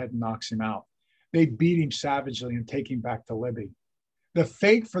Rose in the head and knocks him out. They beat him savagely and take him back to Libby. The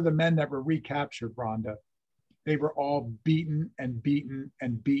fate for the men that were recaptured, Rhonda, they were all beaten and beaten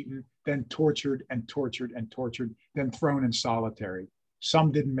and beaten, then tortured and tortured and tortured, then thrown in solitary.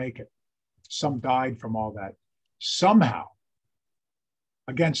 Some didn't make it. Some died from all that. Somehow,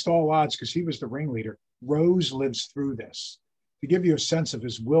 against all odds, because he was the ringleader, Rose lives through this. To give you a sense of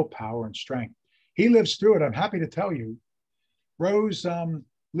his willpower and strength, He lives through it. I'm happy to tell you. Rose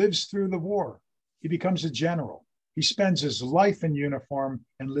lives through the war. He becomes a general. He spends his life in uniform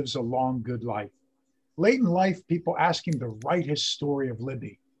and lives a long, good life. Late in life, people ask him to write his story of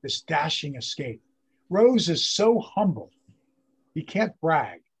Libby, this dashing escape. Rose is so humble, he can't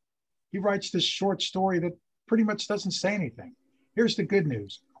brag. He writes this short story that pretty much doesn't say anything. Here's the good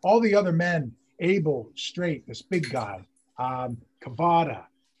news. All the other men, Abel, Straight, this big guy, Cavada,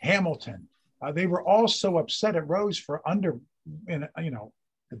 Hamilton, they were all so upset at Rose for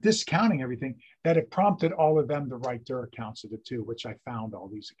discounting everything that it prompted all of them to write their accounts of it too, which I found all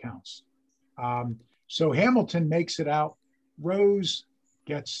these accounts. So Hamilton makes it out. Rose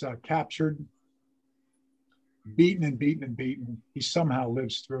gets captured, beaten and beaten and beaten. He somehow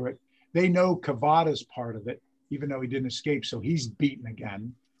lives through it. They know Cavada's part of it, even though he didn't escape, so he's beaten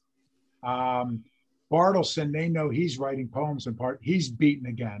again. Bartleson, they know he's writing poems in part. He's beaten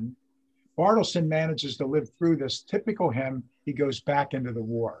again. Bartleson manages to live through this. Typical him, he goes back into the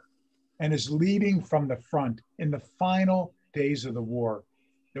war and is leading from the front. In the final days of the war,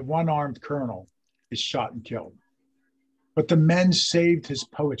 the one-armed colonel is shot and killed. But the men saved his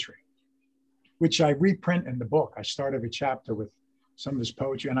poetry, which I reprint in the book. I start every chapter with some of his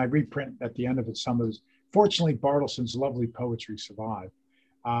poetry, and I reprint at the end of it some of his. Fortunately, Bartleson's lovely poetry survived.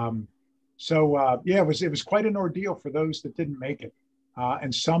 It was quite an ordeal for those that didn't make it.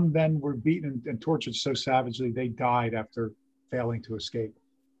 And some then were beaten and tortured so savagely they died after failing to escape.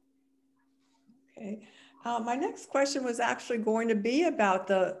 Okay. My next question was actually going to be about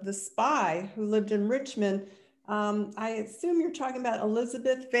the spy who lived in Richmond. I assume you're talking about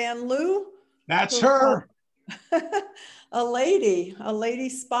Elizabeth Van Loo? That's her. A lady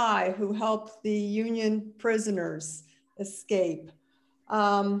spy who helped the Union prisoners escape.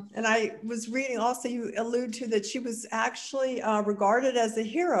 And I was reading also, you allude to that she was actually regarded as a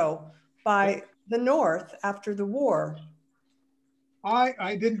hero by the North after the war.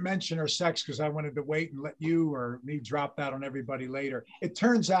 I didn't mention her sex because I wanted to wait and let you or me drop that on everybody later. It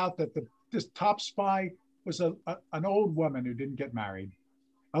turns out that this top spy was an old woman who didn't get married.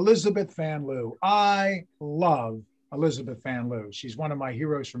 Elizabeth Van Loo. I love Elizabeth Van Loo. She's one of my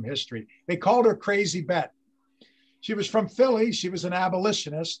heroes from history. They called her Crazy Bet. She was from Philly. She was an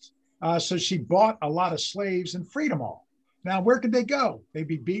abolitionist. So she bought a lot of slaves and freed them all. Now, where could they go? They'd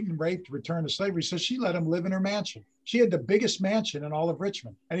be beaten, raped, returned to slavery. So she let them live in her mansion. She had the biggest mansion in all of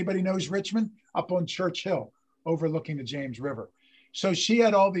Richmond. Anybody knows Richmond? Up on Church Hill, overlooking the James River. So she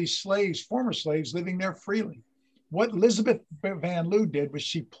had all these slaves, former slaves, living there freely. What Elizabeth Van Loo did was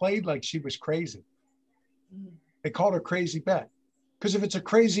she played like she was crazy. They called her Crazy Bet. Because if it's a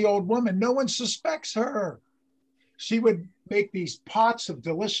crazy old woman, no one suspects her. She would make these pots of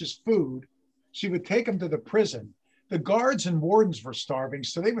delicious food. She would take them to the prison. The guards and wardens were starving,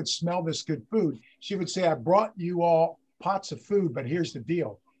 so they would smell this good food. She would say, I brought you all pots of food, but here's the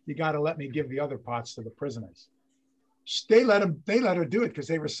deal. You got to let me give the other pots to the prisoners. They let her do it because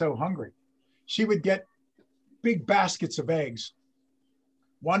they were so hungry. She would get big baskets of eggs,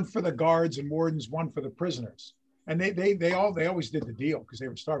 one for the guards and wardens, one for the prisoners. And they always did the deal because they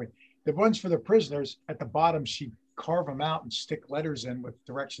were starving. The ones for the prisoners, at the bottom, she'd carve them out and stick letters in with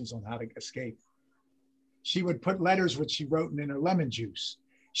directions on how to escape. She would put letters which she wrote in her lemon juice.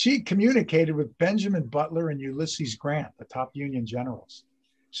 She communicated with Benjamin Butler and Ulysses Grant, the top Union generals.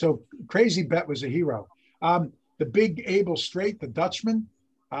 So Crazy Bet was a hero. The big Abel Straight, the Dutchman,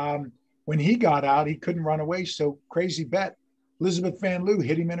 when he got out, he couldn't run away. So Crazy Bet, Elizabeth Van Loo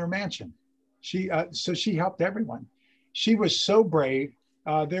hid him in her mansion. So she helped everyone. She was so brave.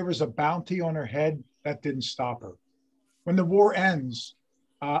 There was a bounty on her head that didn't stop her. When the war ends,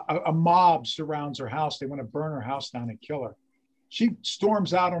 a mob surrounds her house. They want to burn her house down and kill her. She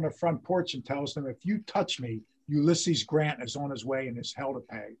storms out on her front porch and tells them, if you touch me, Ulysses Grant is on his way and is hell to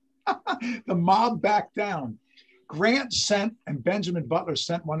pay. The mob backed down. Grant sent, and Benjamin Butler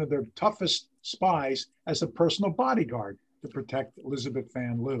sent one of their toughest spies as a personal bodyguard to protect Elizabeth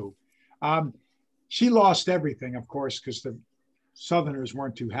Van Loo. She lost everything, of course, because the Southerners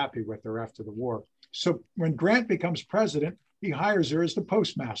weren't too happy with her after the war. So when Grant becomes president, he hires her as the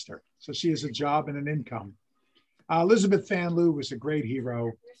postmaster. So she has a job and an income. Elizabeth Van Loo was a great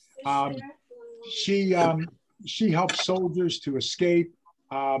hero. She helped soldiers to escape.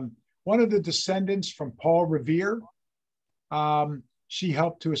 One of the descendants from Paul Revere, she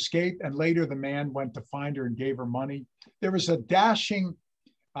helped to escape, and later the man went to find her and gave her money. There was a dashing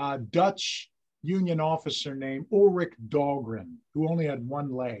Dutch Union officer named Ulrich Dahlgren, who only had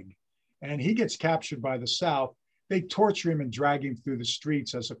one leg, and he gets captured by the South. They torture him and drag him through the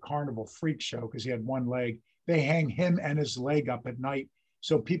streets as a carnival freak show because he had one leg. They hang him and his leg up at night.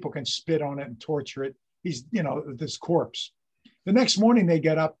 so people can spit on it and torture it. He's, this corpse. The next morning they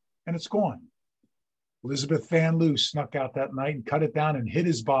get up and it's gone. Elizabeth Van Loo snuck out that night and cut it down and hid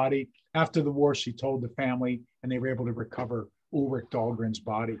his body. After the war, she told the family, and they were able to recover Ulrich Dahlgren's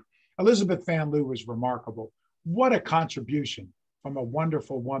body. Elizabeth Van Loo was remarkable. What a contribution from a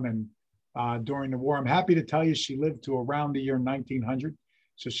wonderful woman during the war. I'm happy to tell you she lived to around the year 1900,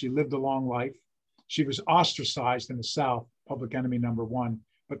 so she lived a long life. She was ostracized in the South, public enemy number one,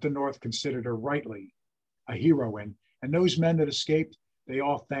 but the North considered her rightly a heroine. And those men that escaped, they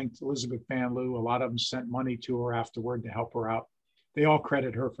all thanked Elizabeth Van Loo. A lot of them sent money to her afterward to help her out. They all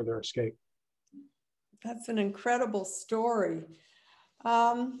credit her for their escape. That's an incredible story.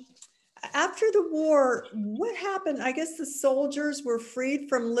 After the war, what happened? I guess the soldiers were freed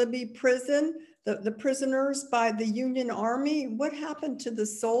from Libby Prison, the prisoners by the Union Army. What happened to the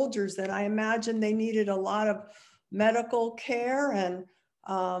soldiers? And I imagine they needed a lot of medical care. And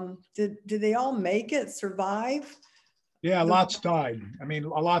did they all make it, survive? Yeah, lots died. I mean, a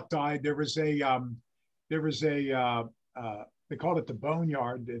lot died. There was a they called it the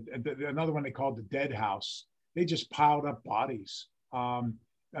boneyard. Another one they called the dead house. They just piled up bodies.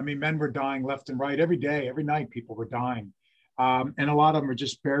 I mean, men were dying left and right every day, every night. People were dying, and a lot of them are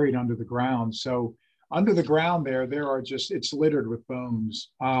just buried under the ground. So under the ground, there are just it's littered with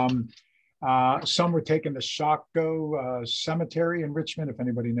bones. Some were taken to Shockoe Cemetery in Richmond, if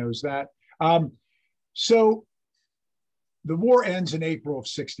anybody knows that. So the war ends in April of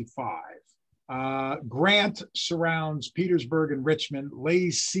 '65. Grant surrounds Petersburg and Richmond,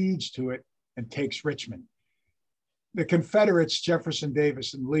 lays siege to it, and takes Richmond. The Confederates, Jefferson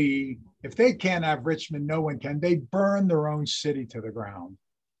Davis and Lee, if they can't have Richmond, no one can. They burn their own city to the ground.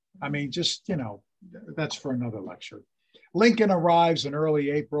 I mean, just, that's for another lecture. Lincoln arrives in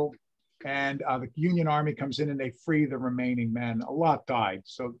early April, and the Union Army comes in and they free the remaining men. A lot died,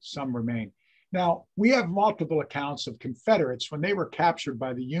 so some remain. Now, we have multiple accounts of Confederates when they were captured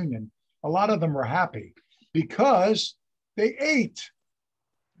by the Union. A lot of them were happy because they ate.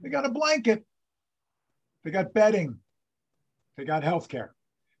 They got a blanket. They got bedding. They got health care.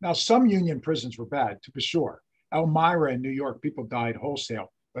 Now, some Union prisons were bad, to be sure. Elmira in New York, people died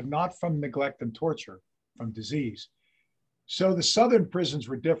wholesale, but not from neglect and torture, from disease. So the Southern prisons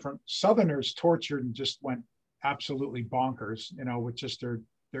were different. Southerners tortured and just went absolutely bonkers, with just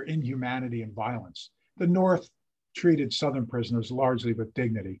their inhumanity and violence. The North treated Southern prisoners largely with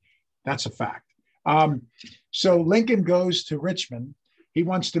dignity. That's a fact. So Lincoln goes to Richmond. He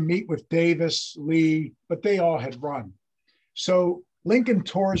wants to meet with Davis, Lee, but they all had run. So Lincoln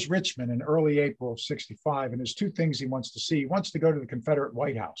tours Richmond in early April of '65, and there's two things he wants to see. He wants to go to the Confederate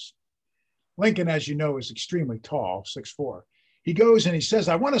White House. Lincoln, as you know, is extremely tall, 6'4". He goes and he says,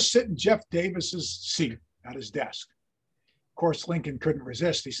 I want to sit in Jeff Davis's seat at his desk. Of course, Lincoln couldn't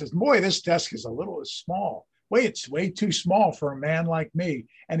resist. He says, boy, this desk is a little small. Wait, it's way too small for a man like me.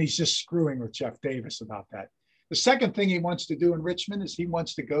 And he's just screwing with Jeff Davis about that. The second thing he wants to do in Richmond is he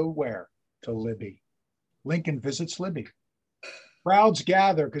wants to go where? To Libby. Lincoln visits Libby. Crowds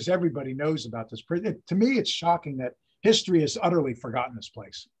gather because everybody knows about this. To me, it's shocking that history has utterly forgotten this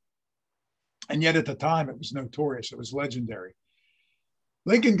place. And yet at the time, it was notorious. It was legendary.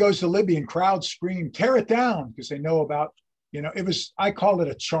 Lincoln goes to Libby and crowds scream, tear it down, because they know about, I call it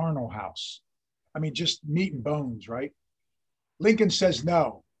a charnel house. I mean, just meat and bones, right? Lincoln says,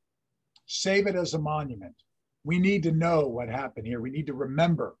 no, save it as a monument. We need to know what happened here. We need to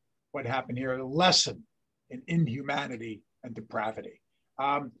remember what happened here, a lesson in inhumanity and depravity.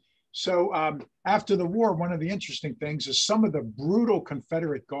 So after the war, one of the interesting things is some of the brutal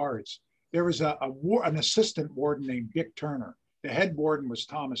Confederate guards. There was an assistant warden named Dick Turner. The head warden was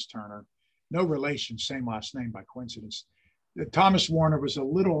Thomas Turner. No relation, same last name by coincidence. Thomas Warner was a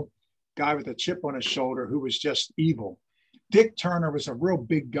little guy with a chip on his shoulder who was just evil. Dick Turner was a real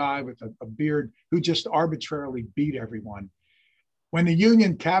big guy with a beard who just arbitrarily beat everyone. When the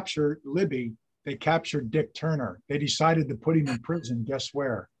Union captured Libby, they captured Dick Turner. They decided to put him in prison, guess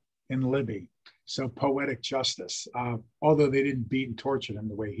where? In Libby. So poetic justice, although they didn't beat and torture him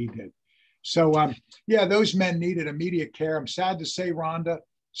the way he did. So yeah, those men needed immediate care. I'm sad to say, Rhonda,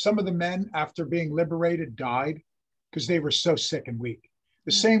 some of the men after being liberated died because they were so sick and weak.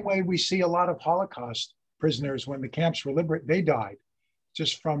 The same way we see a lot of Holocaust prisoners when the camps were liberated, they died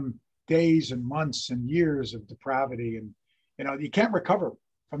just from days and months and years of depravity. And, you can't recover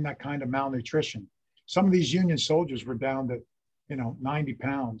from that kind of malnutrition. Some of these Union soldiers were down to, 90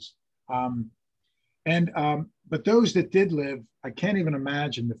 pounds. But those that did live, I can't even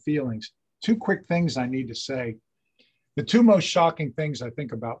imagine the feelings. Two quick things I need to say. The two most shocking things I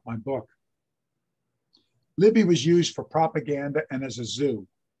think about my book. Libby was used for propaganda and as a zoo.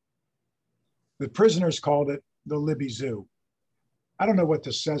 The prisoners called it the Libby Zoo. I don't know what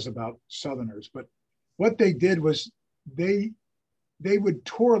this says about Southerners, but what they did was they would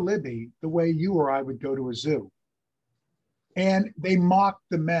tour Libby the way you or I would go to a zoo. And they mocked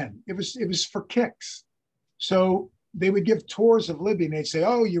the men. It was for kicks. So they would give tours of Libby and they'd say,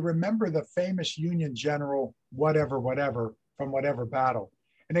 oh, you remember the famous Union general, whatever, whatever, from whatever battle.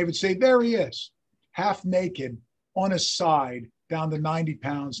 And they would say, there he is, half naked, on his side, down to 90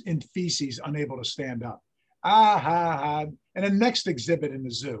 pounds, in feces, unable to stand up. Ah, ha, ha. And the next exhibit in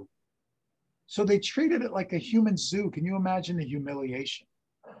the zoo. So they treated it like a human zoo. Can you imagine the humiliation?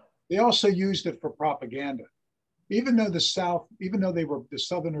 They also used it for propaganda. Even though the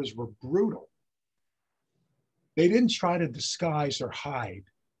Southerners were brutal, they didn't try to disguise or hide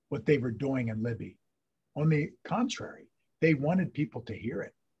what they were doing in Libby. On the contrary, they wanted people to hear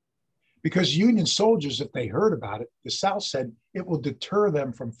it. Because Union soldiers, if they heard about it, the South said it will deter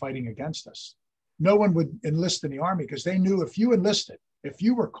them from fighting against us. No one would enlist in the army because they knew if you enlisted, if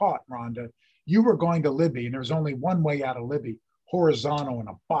you were caught, Rhonda, you were going to Libby, and there was only one way out of Libby, horizontal in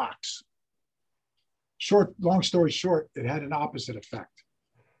a box. Long story short, it had an opposite effect.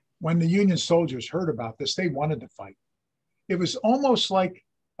 When the Union soldiers heard about this, they wanted to fight. It was almost like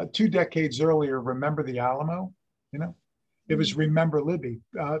 2 decades earlier, Remember the Alamo, you know? It was Remember Libby.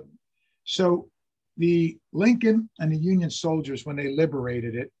 So the Lincoln and the Union soldiers, when they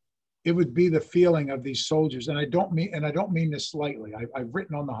liberated it, it would be the feeling of these soldiers. And I don't mean this lightly. I've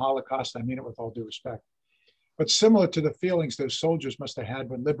written on the Holocaust. I mean it with all due respect. But similar to the feelings those soldiers must have had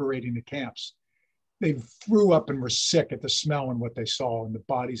when liberating the camps. They threw up and were sick at the smell and what they saw in the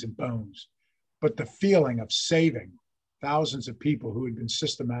bodies and bones. But the feeling of saving thousands of people who had been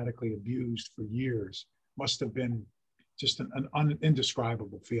systematically abused for years must have been just an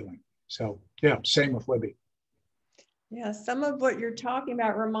indescribable feeling. So yeah, same with Libby. Yeah, some of what you're talking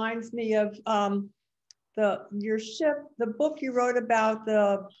about reminds me of your ship, the book you wrote about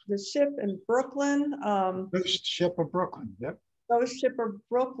the ship in Brooklyn. Ghost Ship of Brooklyn, yep. Ghost Ship of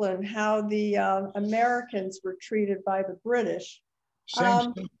Brooklyn, how the Americans were treated by the British.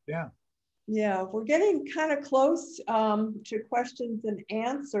 Same thing, yeah. Yeah, we're getting kind of close to questions and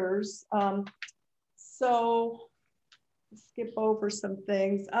answers. So skip over some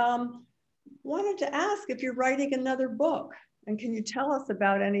things. Wanted to ask if you're writing another book, and can you tell us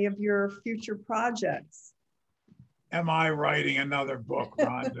about any of your future projects? Am I writing another book,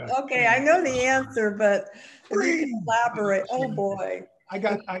 Rhonda? Okay, I know the answer, but if you can elaborate. Oh boy. I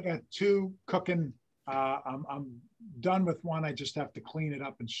got 2 cooking. I'm done with one. I just have to clean it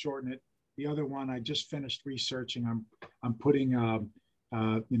up and shorten it. The other one I just finished researching. I'm putting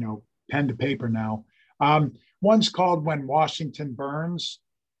pen to paper now. One's called When Washington Burns.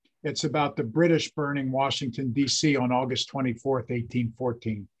 It's about the British burning Washington, D.C. on August 24th,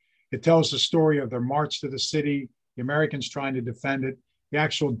 1814. It tells the story of their march to the city, the Americans trying to defend it, the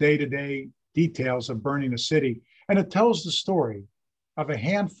actual day-to-day details of burning the city. And it tells the story of a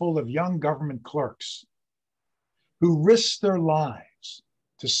handful of young government clerks who risked their lives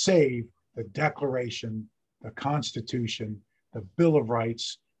to save the Declaration, the Constitution, the Bill of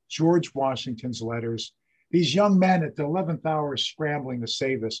Rights, George Washington's letters. These young men at the 11th hour scrambling to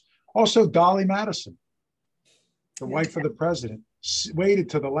save us. Also, Dolly Madison, the wife of the president, waited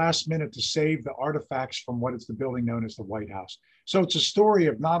to the last minute to save the artifacts from what is the building known as the White House. So it's a story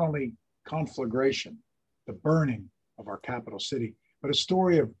of not only conflagration, the burning of our capital city, but a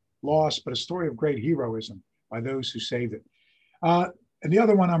story of loss, but a story of great heroism by those who saved it. And the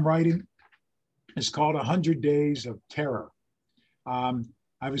other one I'm writing is called 100 Days of Terror.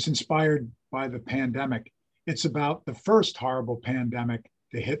 I was inspired by the pandemic. It's about the first horrible pandemic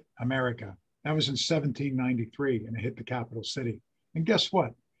to hit America. That was in 1793, and it hit the capital city. And guess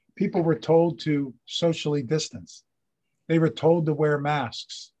what? People were told to socially distance. They were told to wear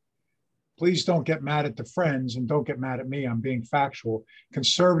masks. Please don't get mad at the friends and don't get mad at me. I'm being factual.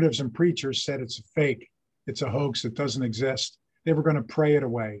 Conservatives and preachers said it's a fake. It's a hoax. It doesn't exist. They were going to pray it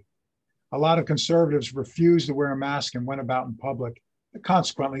away. A lot of conservatives refused to wear a mask and went about in public.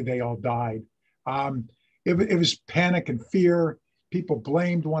 Consequently, they all died. It was panic and fear. People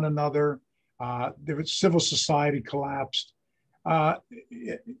blamed one another. Civil society collapsed.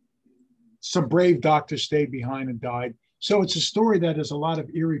 Some brave doctors stayed behind and died. So it's a story that has a lot of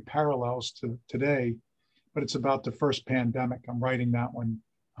eerie parallels to today, but it's about the first pandemic. I'm writing that one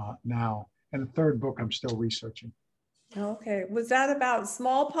now. And the third book I'm still researching. Okay. Was that about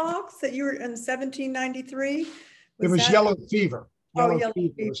smallpox that you were in 1793? It was yellow fever. Yellow fever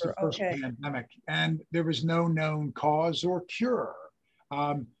fever was the first okay. pandemic, and there was no known cause or cure.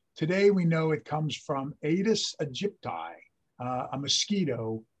 To Today, we know it comes from Aedes aegypti, a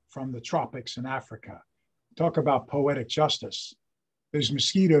mosquito from the tropics in Africa. Talk about poetic justice. Those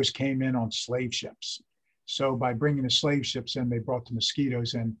mosquitoes came in on slave ships. So by bringing the slave ships in, they brought the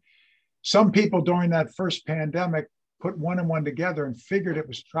mosquitoes in. Some people during that first pandemic put one and one together and figured it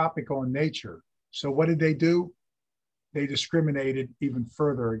was tropical in nature. So what did they do? They discriminated even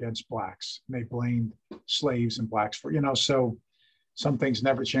further against blacks. They blamed slaves and blacks for, so some things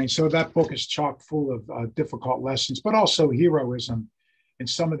never change. So that book is chock full of difficult lessons, but also heroism in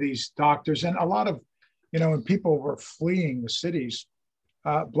some of these doctors. And a lot of, when people were fleeing the cities,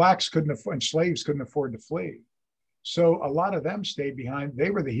 blacks couldn't afford, and slaves couldn't afford to flee. So a lot of them stayed behind. They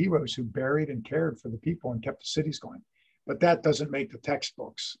were the heroes who buried and cared for the people and kept the cities going. But that doesn't make the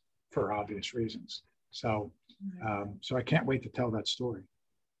textbooks for obvious reasons. So I can't wait to tell that story.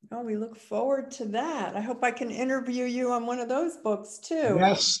 Oh, we look forward to that. I hope I can interview you on one of those books too.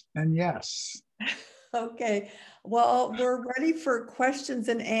 Yes, and yes. Okay. Well, we're ready for questions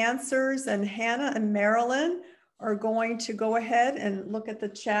and answers, and Hannah and Marilyn are going to go ahead and look at the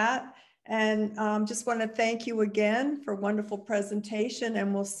chat. And just want to thank you again for a wonderful presentation,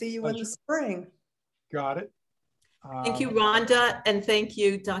 and we'll see you in the spring. Got it. Thank you, Rhonda, and thank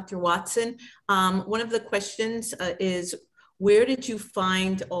you, Dr. Watson. One of the questions is, where did you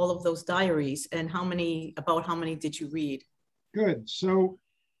find all of those diaries, and how many did you read? Good. So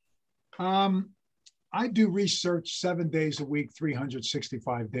I do research 7 days a week,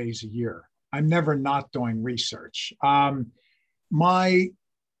 365 days a year. I'm never not doing research. My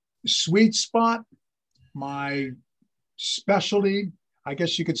sweet spot, my specialty, I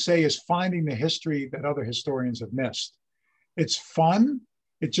guess you could say, is finding the history that other historians have missed. It's fun.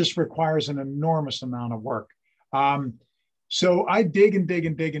 It just requires an enormous amount of work. So I dig and dig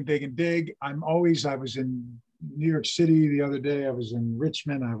and dig and dig and dig. I was in New York City the other day. I was in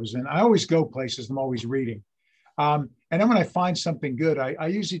Richmond. I always go places. I'm always reading. And then when I find something good, I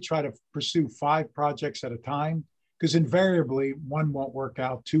usually try to pursue 5 projects at a time, because invariably 1 won't work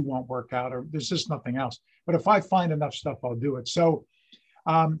out, 2 won't work out, or there's just nothing else. But if I find enough stuff, I'll do it. So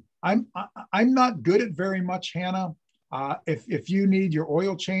I'm not good at very much, Hannah. If you need your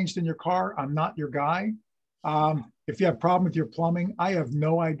oil changed in your car, I'm not your guy. If you have a problem with your plumbing, I have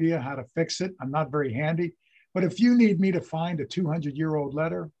no idea how to fix it. I'm not very handy. But if you need me to find a 200-year-old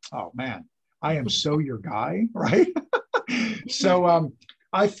letter, oh man, I am so your guy, right? So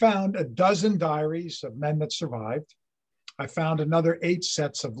I found a dozen diaries of men that survived. I found another 8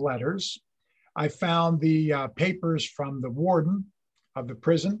 sets of letters. I found the papers from the warden of the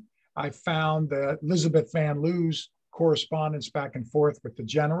prison. I found Elizabeth Van Loo's correspondence back and forth with the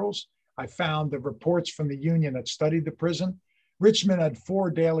generals. I found the reports from the union that studied the prison. Richmond had 4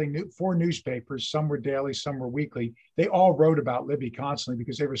 newspapers. Some were daily, some were weekly. They all wrote about Libby constantly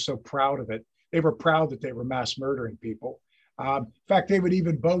because they were so proud of it. They were proud that they were mass murdering people. In fact, they would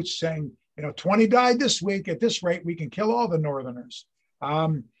even boast saying, 20 died this week. At this rate, we can kill all the Northerners.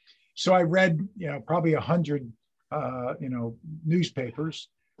 So I read, probably 100, newspapers.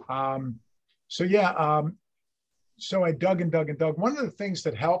 So I dug and dug and dug. One of the things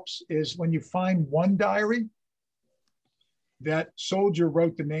that helps is when you find one diary, that soldier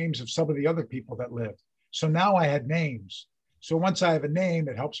wrote the names of some of the other people that lived. So now I had names. So once I have a name,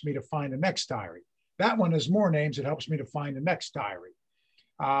 it helps me to find the next diary. That one has more names. It helps me to find the next diary.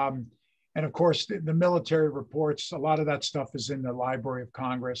 And of course, the military reports, a lot of that stuff is in the Library of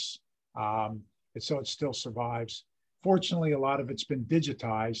Congress. So it still survives. Fortunately, a lot of it's been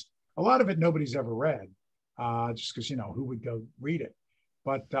digitized. A lot of it nobody's ever read, just because, who would go read it?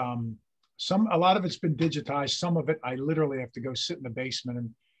 But a lot of it's been digitized. Some of it, I literally have to go sit in the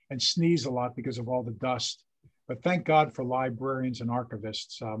basement and sneeze a lot because of all the dust. But thank God for librarians and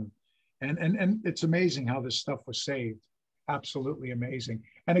archivists. And it's amazing how this stuff was saved. Absolutely amazing.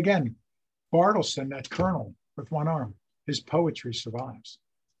 And again, Bartleson, that colonel with one arm, his poetry survives.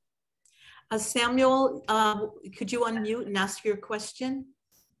 Samuel, could you unmute and ask your question?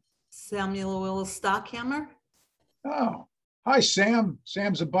 Samuel Stockhammer. Oh, hi, Sam.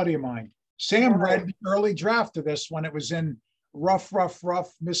 Sam's a buddy of mine. Sam read the early draft of this when it was in rough,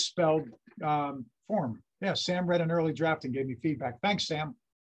 misspelled form. Yeah, Sam read an early draft and gave me feedback. Thanks, Sam.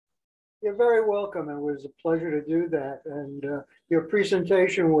 You're very welcome. It was a pleasure to do that. And your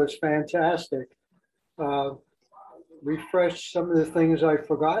presentation was fantastic. Refreshed some of the things I've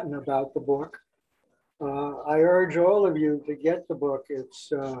forgotten about the book. I urge all of you to get the book.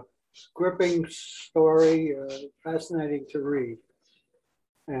 It's a gripping story, fascinating to read.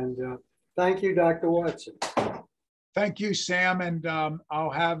 And thank you, Dr. Watson. Thank you, Sam. And I'll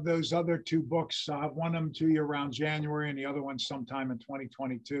have those other two books. One of them to you around January and the other one sometime in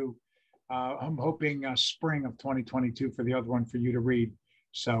 2022. I'm hoping spring of 2022 for the other one for you to read.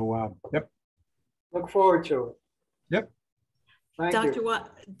 So, yep. Look forward to it. Yep. Thank you.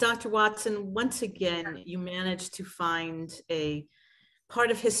 Dr. Watson, once again, you managed to find a part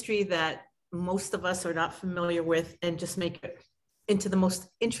of history that most of us are not familiar with and just make it into the most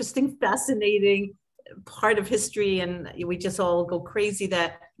interesting, fascinating part of history. And we just all go crazy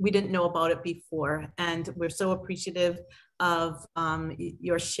that we didn't know about it before. And we're so appreciative of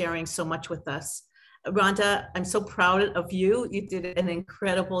your sharing so much with us. Rhonda, I'm so proud of you. You did an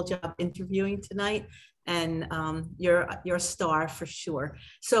incredible job interviewing tonight, and you're a star for sure.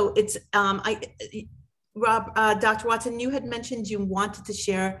 So it's, Dr. Watson, you had mentioned you wanted to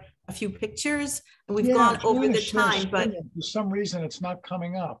share a few pictures, and we've gone over the time, but for some reason it's not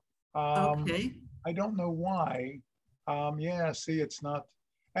coming up. Okay. I don't know why. Yeah, see, it's not.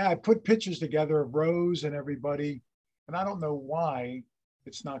 I put pictures together of Rose and everybody, and I don't know why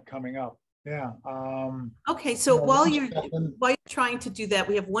it's not coming up. Yeah. Okay, so while you're second. trying to do that,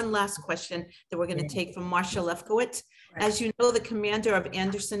 we have one last question that we're going to take from Marcia Lefkowitz. Right. As you know, the commander of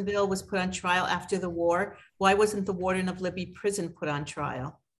Andersonville was put on trial after the war. Why wasn't the warden of Libby Prison put on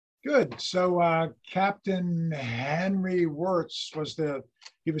trial? Good. So Captain Henry Wirtz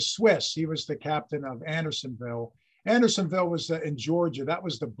he was Swiss. He was the captain of Andersonville. Andersonville was in Georgia. That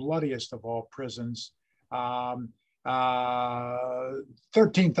was the bloodiest of all prisons.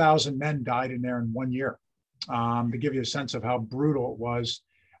 13,000 men died in there in 1 year, to give you a sense of how brutal it was.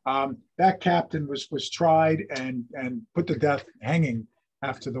 That captain was tried and put to death, hanging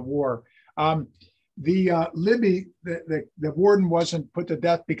after the war. Libby, the warden wasn't put to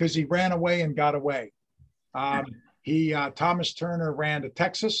death because he ran away and got away. Thomas Turner ran to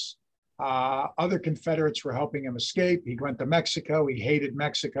Texas. Other Confederates were helping him escape. He went to Mexico. He hated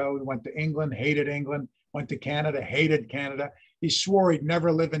Mexico. He went to England, hated England. Went to Canada, hated Canada. He swore he'd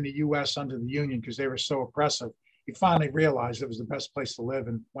never live in the US under the Union because they were so oppressive. He finally realized it was the best place to live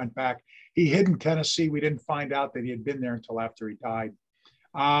and went back. He hid in Tennessee. We didn't find out that he had been there until after he died.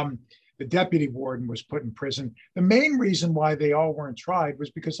 The deputy warden was put in prison. The main reason why they all weren't tried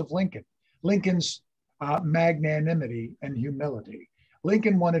was because of Lincoln. Lincoln's magnanimity and humility.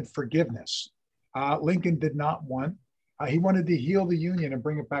 Lincoln wanted forgiveness. Lincoln did not want he wanted to heal the Union and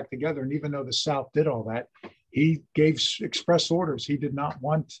bring it back together. And even though the South did all that, he gave express orders. He did not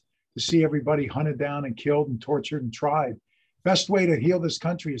want to see everybody hunted down and killed and tortured and tried. Best way to heal this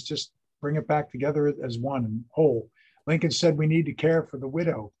country is just bring it back together as one and whole. Lincoln said we need to care for the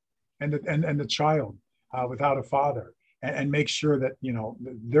widow and the child without a father and make sure that,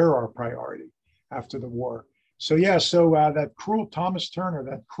 they're our priority after the war. So yeah, that cruel Thomas Turner,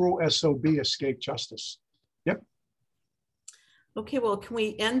 that cruel SOB escaped justice. Yep. Okay, well, can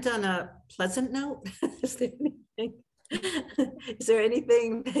we end on a pleasant note? Is there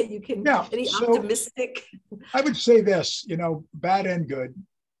anything that you can, optimistic? I would say this, bad and good.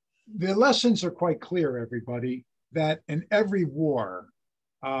 The lessons are quite clear, everybody, that in every war,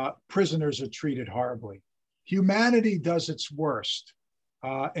 prisoners are treated horribly. Humanity does its worst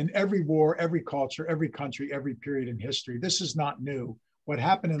in every war, every culture, every country, every period in history. This is not new. What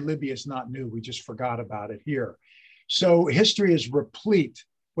happened in Libya is not new. We just forgot about it here. So history is replete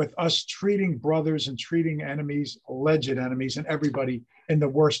with us treating brothers and treating enemies, alleged enemies, and everybody in the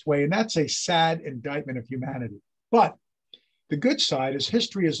worst way. And that's a sad indictment of humanity. But the good side is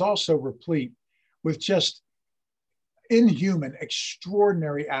history is also replete with just inhuman,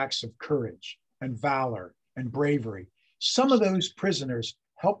 extraordinary acts of courage and valor and bravery. Some of those prisoners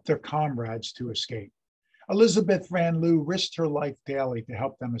helped their comrades to escape. Elizabeth Van risked her life daily to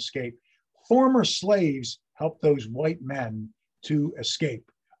help them escape. Former slaves helped those white men to escape.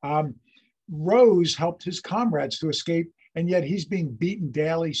 Rose helped his comrades to escape, and yet he's being beaten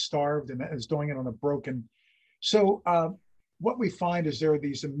daily, starved, and is doing it on a broken. So what we find is there are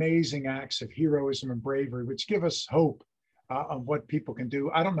these amazing acts of heroism and bravery, which give us hope of what people can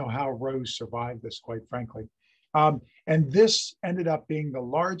do. I don't know how Rose survived this, quite frankly. And this ended up being the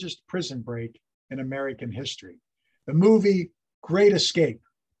largest prison break in American history. The movie Great Escape,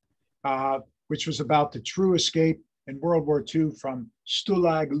 which was about the true escape in World War II from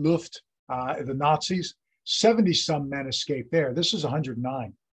Stalag Luft, the Nazis. 70-some men escaped there. This is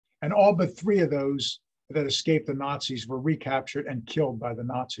 109. And all but 3 of those that escaped the Nazis were recaptured and killed by the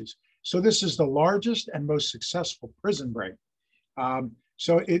Nazis. So this is the largest and most successful prison break.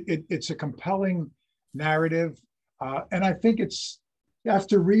 So it's a compelling narrative. And I think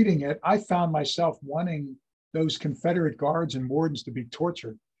after reading it, I found myself wanting those Confederate guards and wardens to be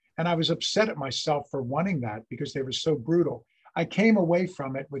tortured And I was upset at myself for wanting that because they were so brutal. I came away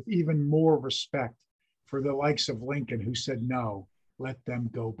from it with even more respect for the likes of Lincoln, who said, no, let them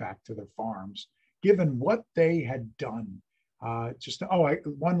go back to their farms, given what they had done.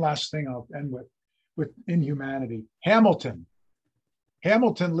 One last thing I'll end with inhumanity. Hamilton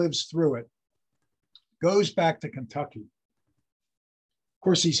lives through it, goes back to Kentucky. Of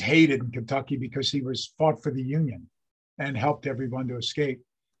course, he's hated in Kentucky because he was fought for the Union and helped everyone to escape.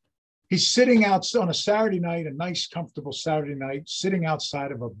 He's sitting out on a Saturday night, a nice, comfortable Saturday night, sitting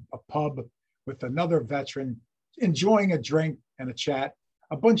outside of a pub with another veteran, enjoying a drink and a chat.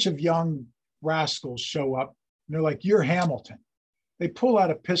 A bunch of young rascals show up, and they're like, you're Hamilton. They pull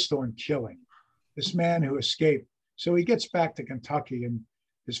out a pistol and kill him, this man who escaped. So he gets back to Kentucky, and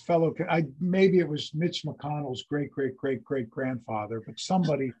his fellow, maybe it was Mitch McConnell's great-great-great-great-grandfather, but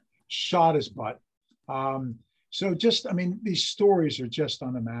somebody shot his butt. These stories are just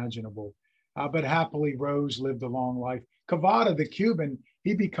unimaginable. But happily, Rose lived a long life. Cavada, the Cuban,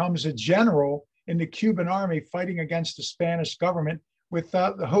 he becomes a general in the Cuban army fighting against the Spanish government with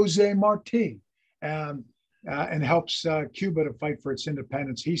Jose Marti, and helps Cuba to fight for its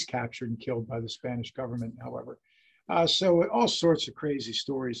independence. He's captured and killed by the Spanish government, however. So all sorts of crazy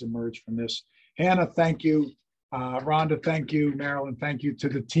stories emerge from this. Hannah, thank you. Rhonda, thank you. Marilyn, thank you. To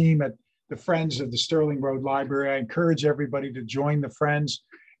the team at the Friends of the Stirling Road Library, I encourage everybody to join the Friends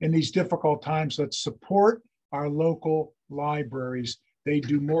in these difficult times. Let's support our local libraries. They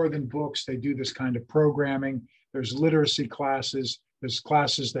do more than books. They do this kind of programming. There's literacy classes. There's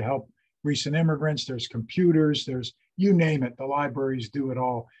classes to help recent immigrants. There's computers. There's, you name it. The libraries do it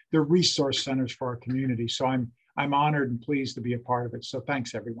all. They're resource centers for our community. So I'm honored and pleased to be a part of it. So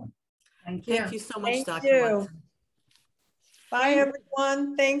thanks, everyone. Thank you so much, Thank Dr. you. Watson. Bye,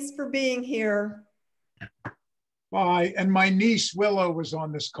 everyone. Thanks for being here. Bye. And my niece, Willow, was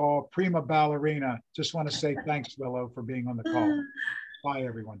on this call, prima ballerina. Just want to say thanks, Willow, for being on the call. Bye,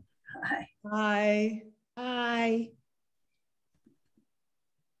 everyone. Bye. Bye. Bye.